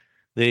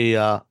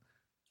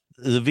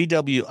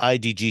VW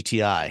ID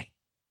GTI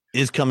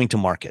is coming to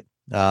market.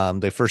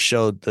 They first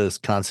showed this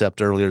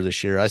concept earlier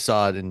this year. I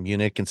saw it in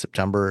Munich in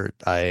September at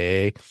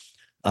IAA.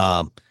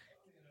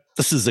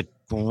 This is a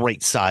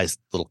great sized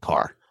little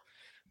car.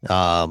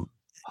 And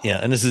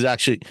this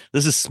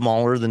is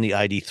smaller than the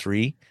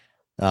ID3.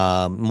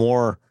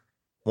 More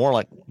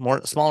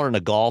smaller than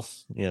a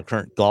Golf.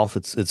 Current Golf.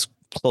 It's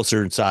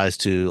closer in size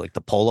to like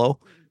the Polo.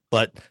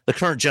 But the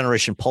current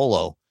generation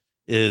Polo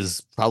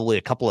is probably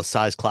a couple of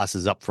size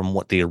classes up from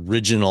what the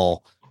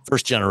original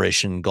first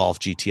generation Golf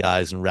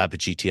GTIs and Rapid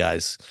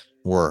GTIs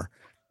were.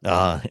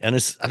 And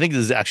I think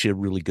this is actually a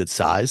really good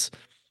size.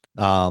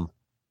 It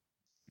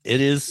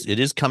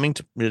is going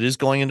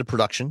into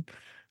production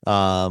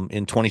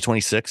in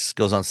 2026,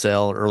 goes on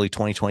sale early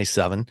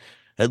 2027,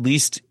 at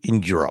least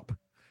in Europe.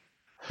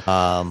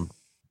 Priced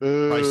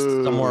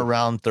somewhere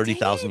around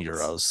 30,000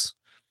 euros.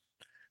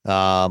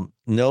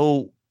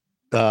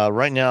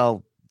 Right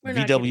now,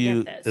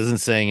 VW isn't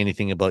saying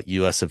anything about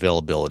U.S.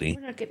 availability.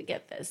 We're not going to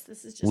get this.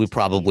 This is just we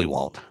probably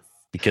won't,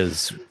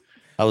 because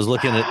I was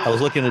looking at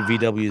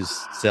VW's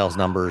sales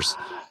numbers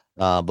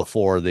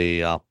before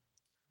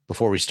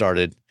we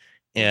started,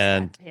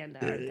 and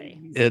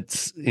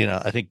it's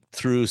I think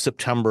through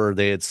September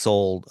they had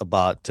sold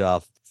about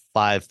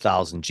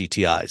 5,000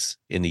 GTIs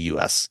in the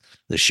U.S.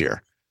 this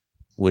year,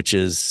 which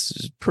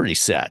is pretty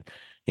sad.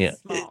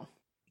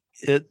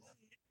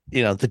 The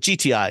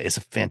GTI is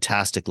a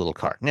fantastic little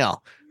car.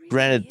 Now,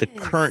 granted, the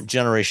current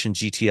generation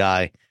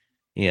GTI,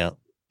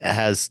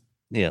 has,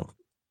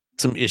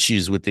 some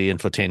issues with the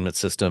infotainment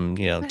system,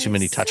 too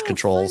many touch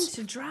controls.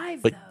 Fun to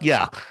drive, but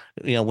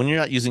when you're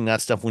not using that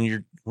stuff, when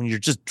you're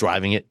just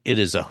driving it, it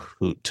is a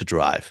hoot to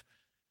drive.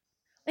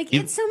 Like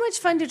it's so much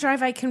fun to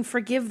drive. I can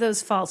forgive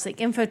those faults, like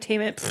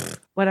infotainment,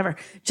 whatever.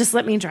 Just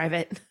let me drive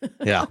it.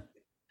 Yeah.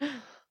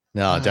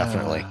 No,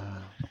 definitely.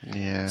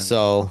 Yeah.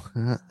 So,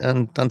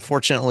 and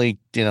unfortunately,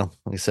 like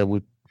I said,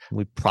 we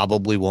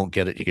probably won't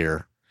get it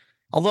here.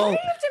 Although, why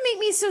do you have to make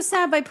me so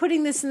sad by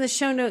putting this in the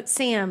show notes,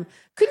 Sam?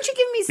 Couldn't you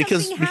give me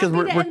something happy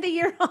to end the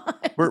year on?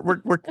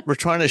 We're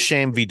trying to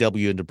shame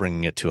VW into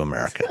bringing it to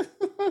America.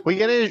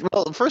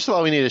 Well, first of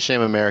all, we need to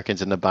shame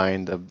Americans into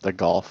buying the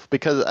Golf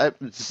because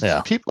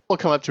people will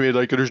come up to me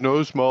like, "There's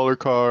no smaller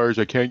cars.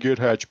 I can't get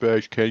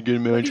hatchbacks. Can't get a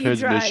manual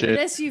transmission." An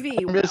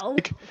SUV. I'm just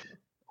like,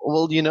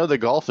 well, the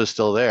Golf is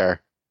still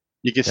there.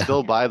 You can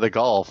still buy the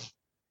Golf.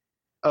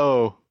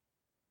 Oh,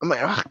 I'm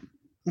like,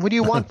 what do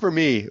you want from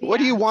me? What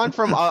do you want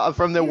from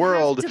the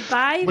world?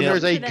 When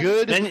there's a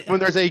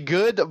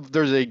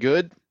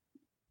good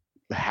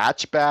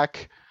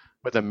hatchback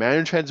with a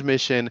manual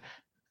transmission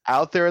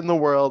out there in the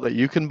world that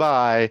you can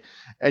buy,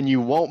 and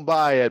you won't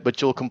buy it,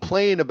 but you'll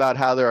complain about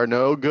how there are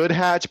no good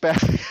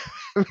hatchback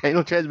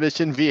manual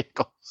transmission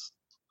vehicles.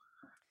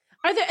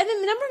 Are there? And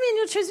then the number of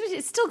manual transmission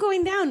is still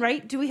going down,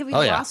 right? Do we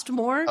lost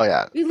more? Oh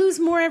yeah, we lose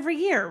more every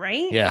year,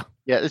 right? Yeah.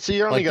 So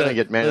you're only going to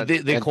get manual.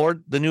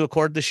 The new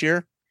Accord this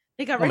year.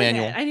 They got rid of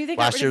it. I knew they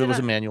got last year there was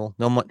a manual.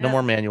 No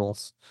more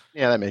manuals.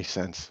 Yeah, that makes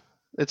sense.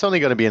 It's only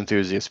going to be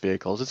enthusiast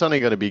vehicles. It's only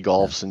going to be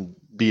Golfs and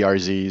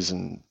BRZs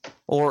and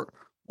or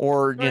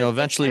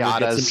eventually we'll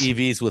get some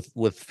EVs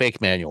with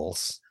fake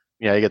manuals.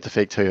 Yeah, you get the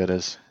fake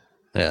Toyotas.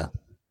 Yeah.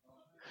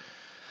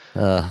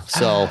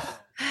 So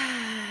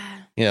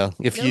if no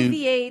you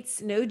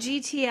V8s, no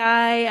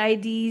GTI,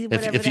 ID,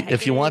 whatever.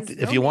 If you want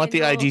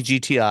the ID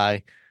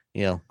GTI,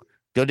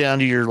 go down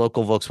to your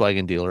local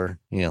Volkswagen dealer.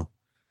 Tell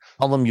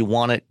them you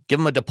want it. Give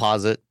them a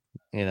deposit.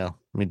 Prove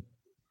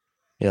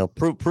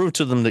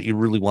to them that you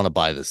really want to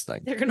buy this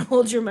thing. They're going to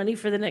hold your money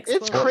for the next.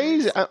 It's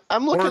crazy.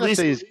 I'm looking at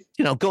these.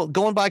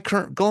 Go and buy a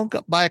current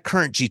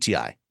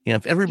GTI.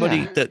 If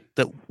everybody that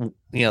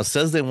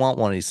says they want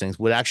one of these things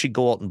would actually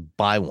go out and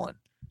buy one,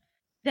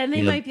 then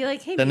they might be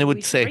like, hey, then they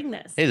would say, bring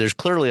this. Hey, there's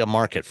clearly a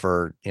market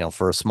for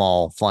a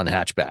small fun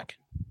hatchback.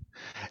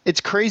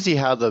 It's crazy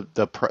how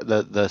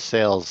the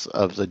sales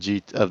of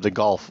the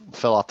Golf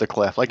fell off the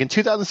cliff. Like in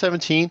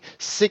 2017,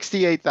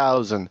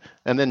 68,000,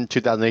 and then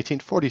 2018,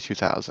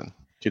 42,000.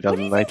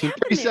 2019,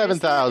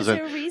 37,000.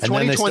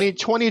 2020,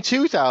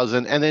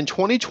 22,000, and then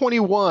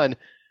 2021,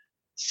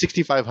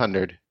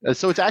 6,500.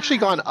 So it's actually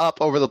gone up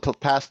over the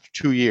past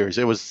 2 years.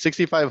 It was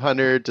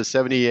 6,500 to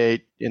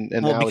 78, and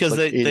now because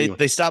it's like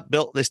they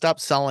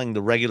stopped selling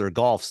the regular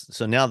Golfs,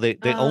 so now they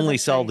only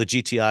sell the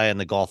GTI and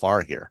the Golf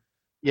R here.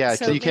 Yeah,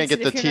 so you can't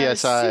get the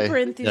TSI. Super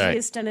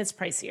enthusiast, and it's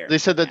pricier. They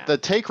said that the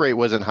take rate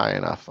wasn't high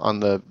enough on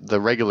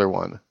the regular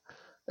one,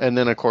 and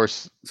then of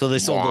course, so they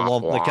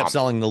sold they kept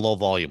selling the low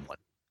volume one.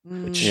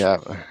 Which, yeah,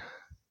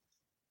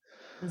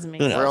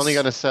 we're only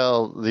going to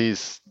sell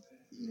these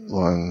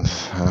ones.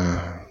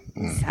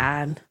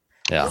 Sad.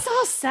 Yeah, it's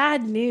all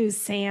sad news,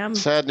 Sam.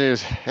 Sad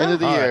news. End of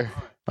the year.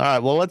 All right.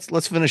 Well,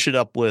 let's finish it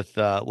up with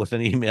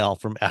an email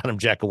from Adam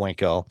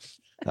Jakowenko,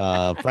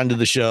 friend of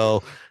the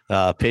show,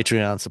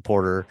 Patreon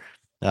supporter.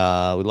 We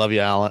love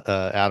you,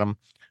 Adam.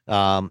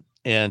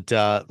 And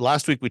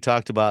last week we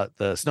talked about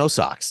the snow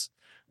socks.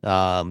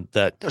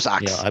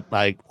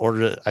 I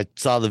ordered it. I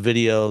saw the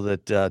video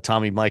that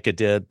Tommy Micah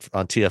did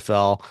on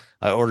TFL.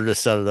 I ordered a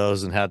set of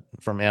those and had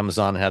from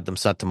Amazon and had them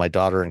sent to my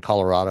daughter in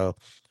Colorado.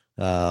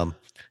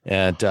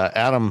 And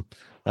Adam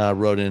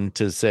wrote in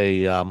to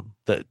say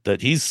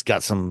that he's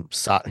got some.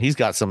 He's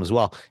got some as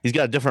well. He's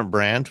got a different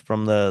brand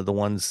from the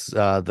ones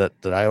that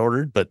I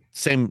ordered, but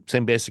same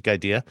basic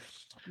idea.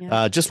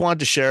 Yeah. Just wanted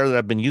to share that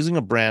I've been using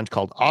a brand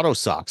called Auto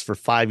Socks for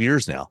 5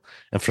 years now,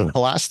 and for the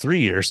last 3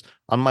 years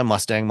on my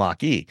Mustang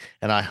Mach-E,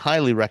 and I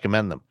highly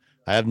recommend them.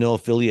 I have no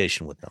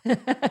affiliation with them.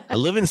 I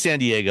live in San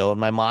Diego, and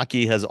my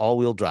Mach-E has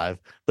all-wheel drive,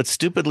 but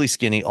stupidly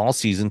skinny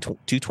all-season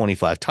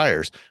 225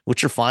 tires,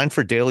 which are fine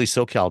for daily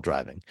SoCal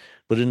driving.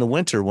 But in the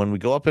winter, when we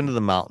go up into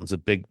the mountains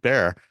of Big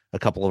Bear, a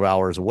couple of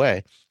hours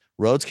away,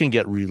 roads can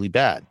get really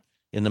bad.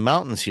 In the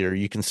mountains here,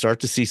 you can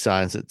start to see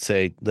signs that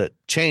say that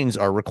chains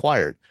are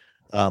required.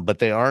 But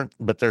they aren't.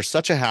 But they're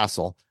such a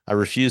hassle. I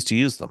refuse to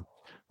use them.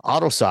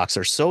 Auto Socks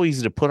are so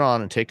easy to put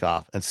on and take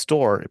off and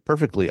store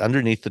perfectly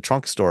underneath the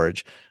trunk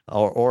storage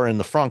or in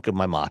the front of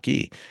my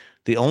Mach-E.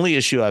 The only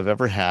issue I've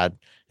ever had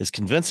is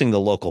convincing the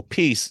local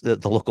police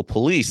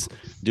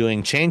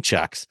doing chain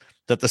checks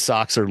that the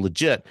socks are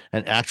legit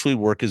and actually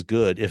work as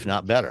good, if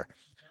not better.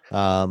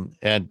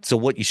 And so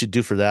what you should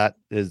do for that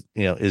is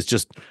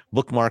just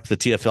bookmark the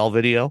TFL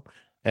video.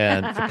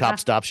 And if a cop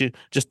stops you,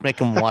 just make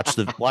them watch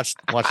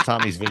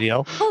Tommy's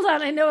video. Hold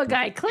on, I know a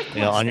guy. Click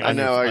on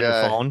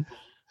your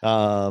phone.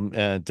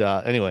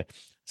 Anyway,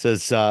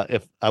 says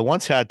if I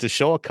once had to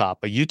show a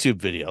cop a YouTube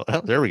video,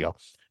 there we go,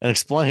 and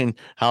explain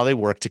how they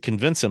work to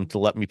convince him to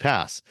let me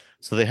pass.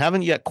 So they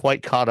haven't yet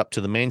quite caught up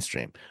to the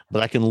mainstream,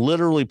 but I can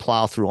literally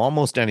plow through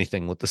almost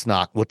anything with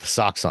the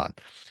socks on.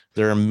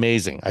 They're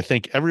amazing. I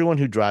think everyone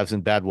who drives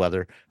in bad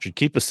weather should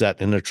keep a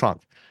set in their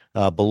trunk.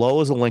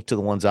 Below is a link to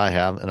the ones I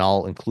have, and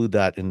I'll include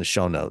that in the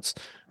show notes.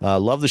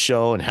 Love the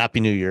show and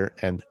Happy New Year.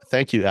 And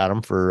thank you,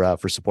 Adam, for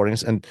supporting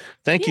us. And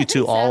thank you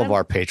to all of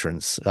our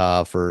patrons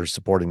for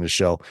supporting the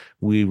show.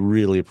 We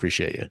really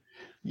appreciate you.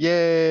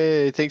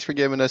 Yay. Thanks for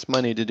giving us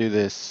money to do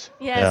this.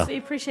 Yes, we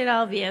appreciate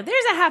all of you.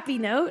 There's a happy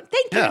note.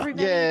 Thank you,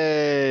 everybody.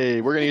 Yay.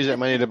 We're going to use that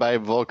money to buy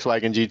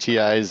Volkswagen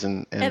GTIs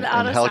and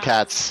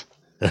Hellcats.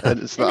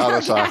 It's the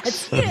Auto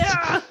Socks.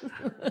 Yeah.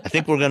 I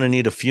think we're going to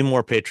need a few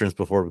more patrons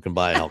before we can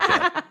buy a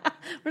Hellcat.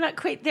 We're not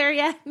quite there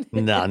yet.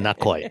 No, not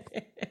quite.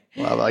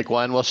 Well, like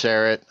one will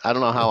share it. I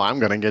don't know how I'm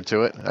going to get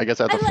to it. I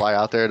guess I have to fly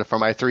out there for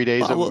my 3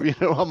 days, a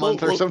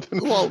month or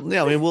something. Well,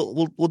 yeah, I mean,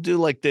 we'll do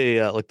like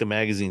the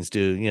magazines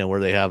do, where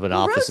they have an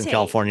office in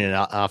California and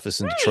an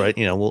office in Detroit.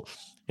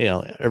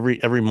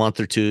 Every month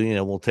or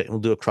two, we'll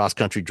do a cross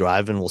country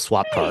drive and we'll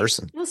swap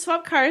cars. We'll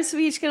swap cars, so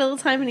we each get a little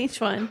time in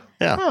each one.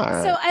 Yeah.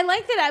 Right. So I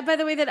like that. By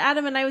the way, that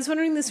Adam and I was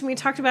wondering this when we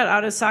talked about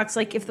auto socks,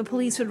 like if the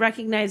police would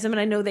recognize them,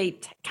 and I know they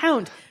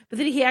count, but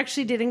then he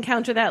actually did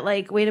encounter that.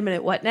 Like, wait a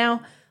minute, what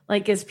now?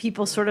 Like, as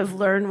people sort of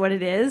learn what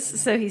it is,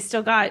 so he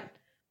still got,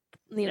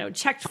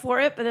 checked for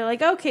it, but they're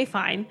like, okay,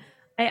 fine.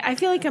 I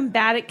feel like I'm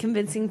bad at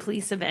convincing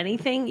police of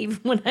anything, even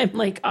when I'm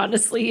like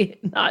honestly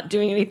not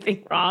doing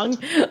anything wrong.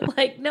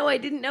 Like, no, I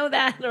didn't know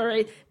that,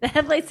 or the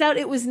headlight's out.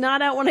 It was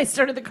not out when I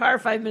started the car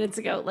 5 minutes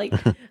ago. Like,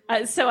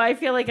 so I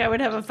feel like I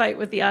would have a fight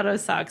with the auto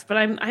socks, but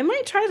I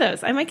might try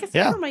those. I might get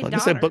some for my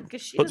daughter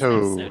because she doesn't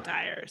have snow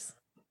tires.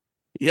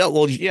 Yeah,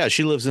 well, yeah,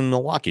 she lives in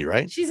Milwaukee,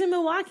 right? She's in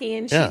Milwaukee,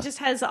 and she just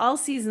has all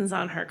seasons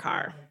on her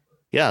car.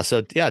 Yeah,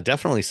 so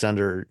definitely send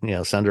her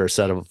a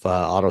set of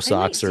auto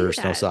socks or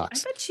snow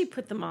socks. I bet she'd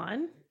put them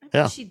on. I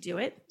bet she'd do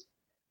it.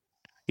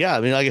 Yeah,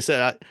 I mean, like I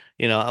said,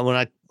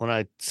 when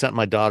I sent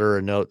my daughter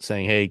a note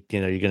saying, "Hey,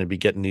 you're going to be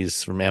getting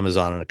these from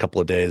Amazon in a couple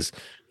of days,"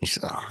 and she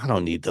said, "Oh, I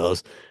don't need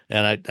those."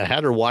 And I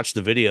had her watch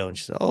the video, and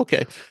she said, "Oh,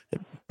 okay,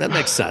 that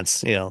makes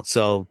sense."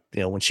 So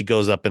when she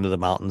goes up into the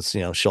mountains,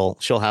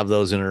 she'll have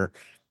those in her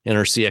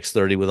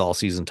CX-30 with all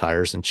season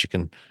tires, and she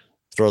can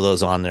throw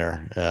those on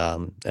there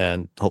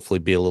and hopefully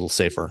be a little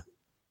safer.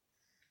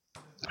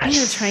 I'm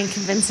going to try and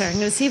convince her. I'm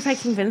going to see if I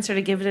can convince her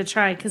to give it a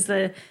try, because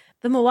the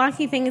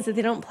Milwaukee thing is that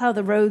they don't plow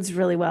the roads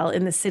really well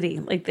in the city.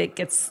 Like,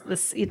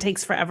 it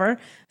takes forever.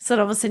 So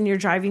all of a sudden you're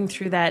driving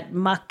through that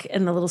muck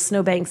and the little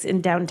snowbanks in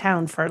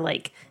downtown for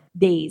like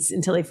days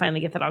until they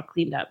finally get that all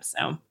cleaned up.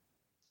 So,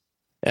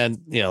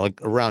 and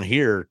like around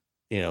here,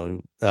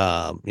 a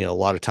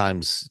lot of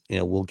times,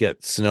 we'll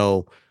get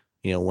snow,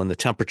 when the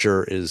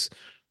temperature is,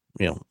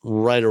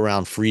 right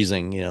around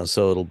freezing,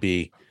 so it'll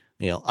be,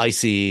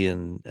 icy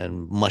and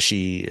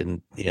mushy,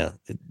 and,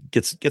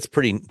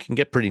 it can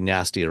get pretty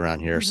nasty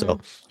around here. Mm-hmm.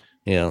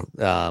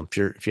 So,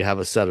 if you have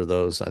a set of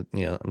those,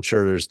 I'm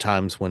sure there's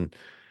times when,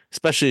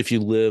 especially if you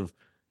live,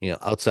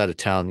 outside of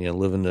town,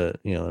 live in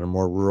in a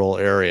more rural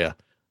area,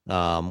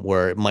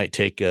 where it might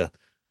take a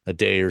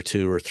day or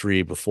 2 or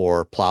 3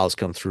 before plows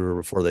come through, or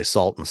before they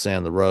salt and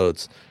sand the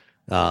roads.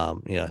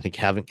 I think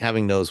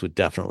having those would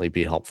definitely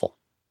be helpful.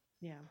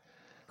 Yeah.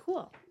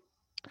 Cool.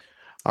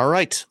 All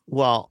right.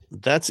 Well,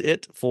 that's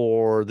it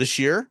for this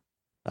year.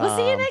 We'll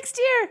see you next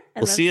year.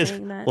 We'll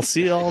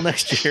see you all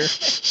next year.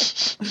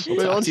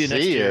 We won't see you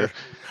next year.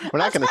 We're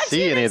not going to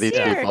see any of these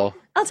people.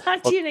 I'll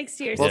talk to you next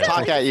year. We'll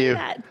talk at you.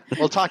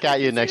 We'll talk at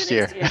you next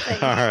year.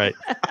 All right.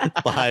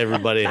 Bye,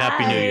 everybody. Bye.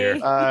 Happy New Year.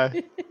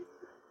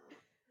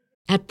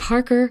 At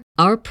Parker,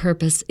 our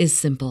purpose is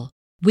simple.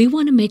 We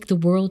want to make the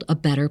world a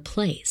better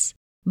place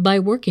by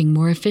working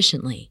more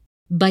efficiently,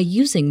 by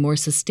using more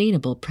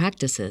sustainable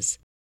practices,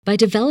 by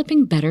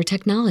developing better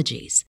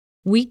technologies.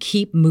 We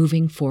keep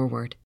moving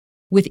forward.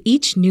 With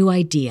each new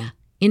idea,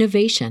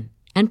 innovation,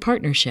 and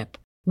partnership,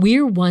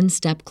 we're one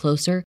step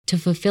closer to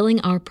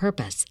fulfilling our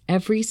purpose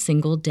every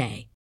single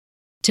day.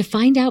 To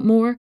find out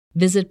more,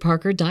 visit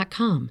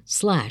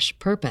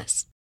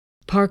parker.com/purpose.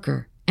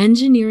 Parker,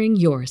 engineering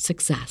your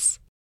success.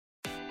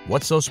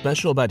 What's so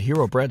special about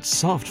Hero Bread's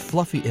soft,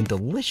 fluffy, and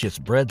delicious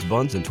breads,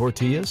 buns, and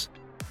tortillas?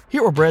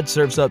 Hero Bread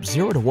serves up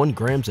 0 to 1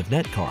 grams of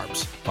net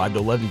carbs, 5 to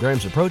 11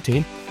 grams of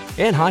protein,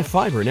 and high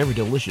fiber in every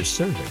delicious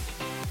serving.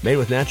 Made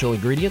with natural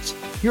ingredients,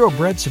 Hero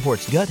Bread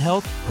supports gut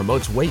health,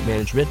 promotes weight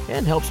management,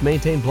 and helps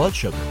maintain blood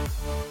sugar.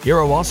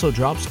 Hero also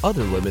drops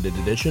other limited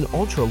edition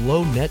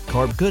ultra-low net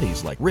carb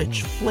goodies like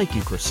rich,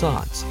 flaky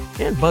croissants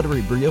and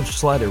buttery brioche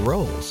slider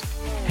rolls.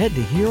 Head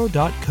to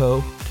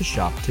hero.co to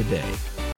shop today.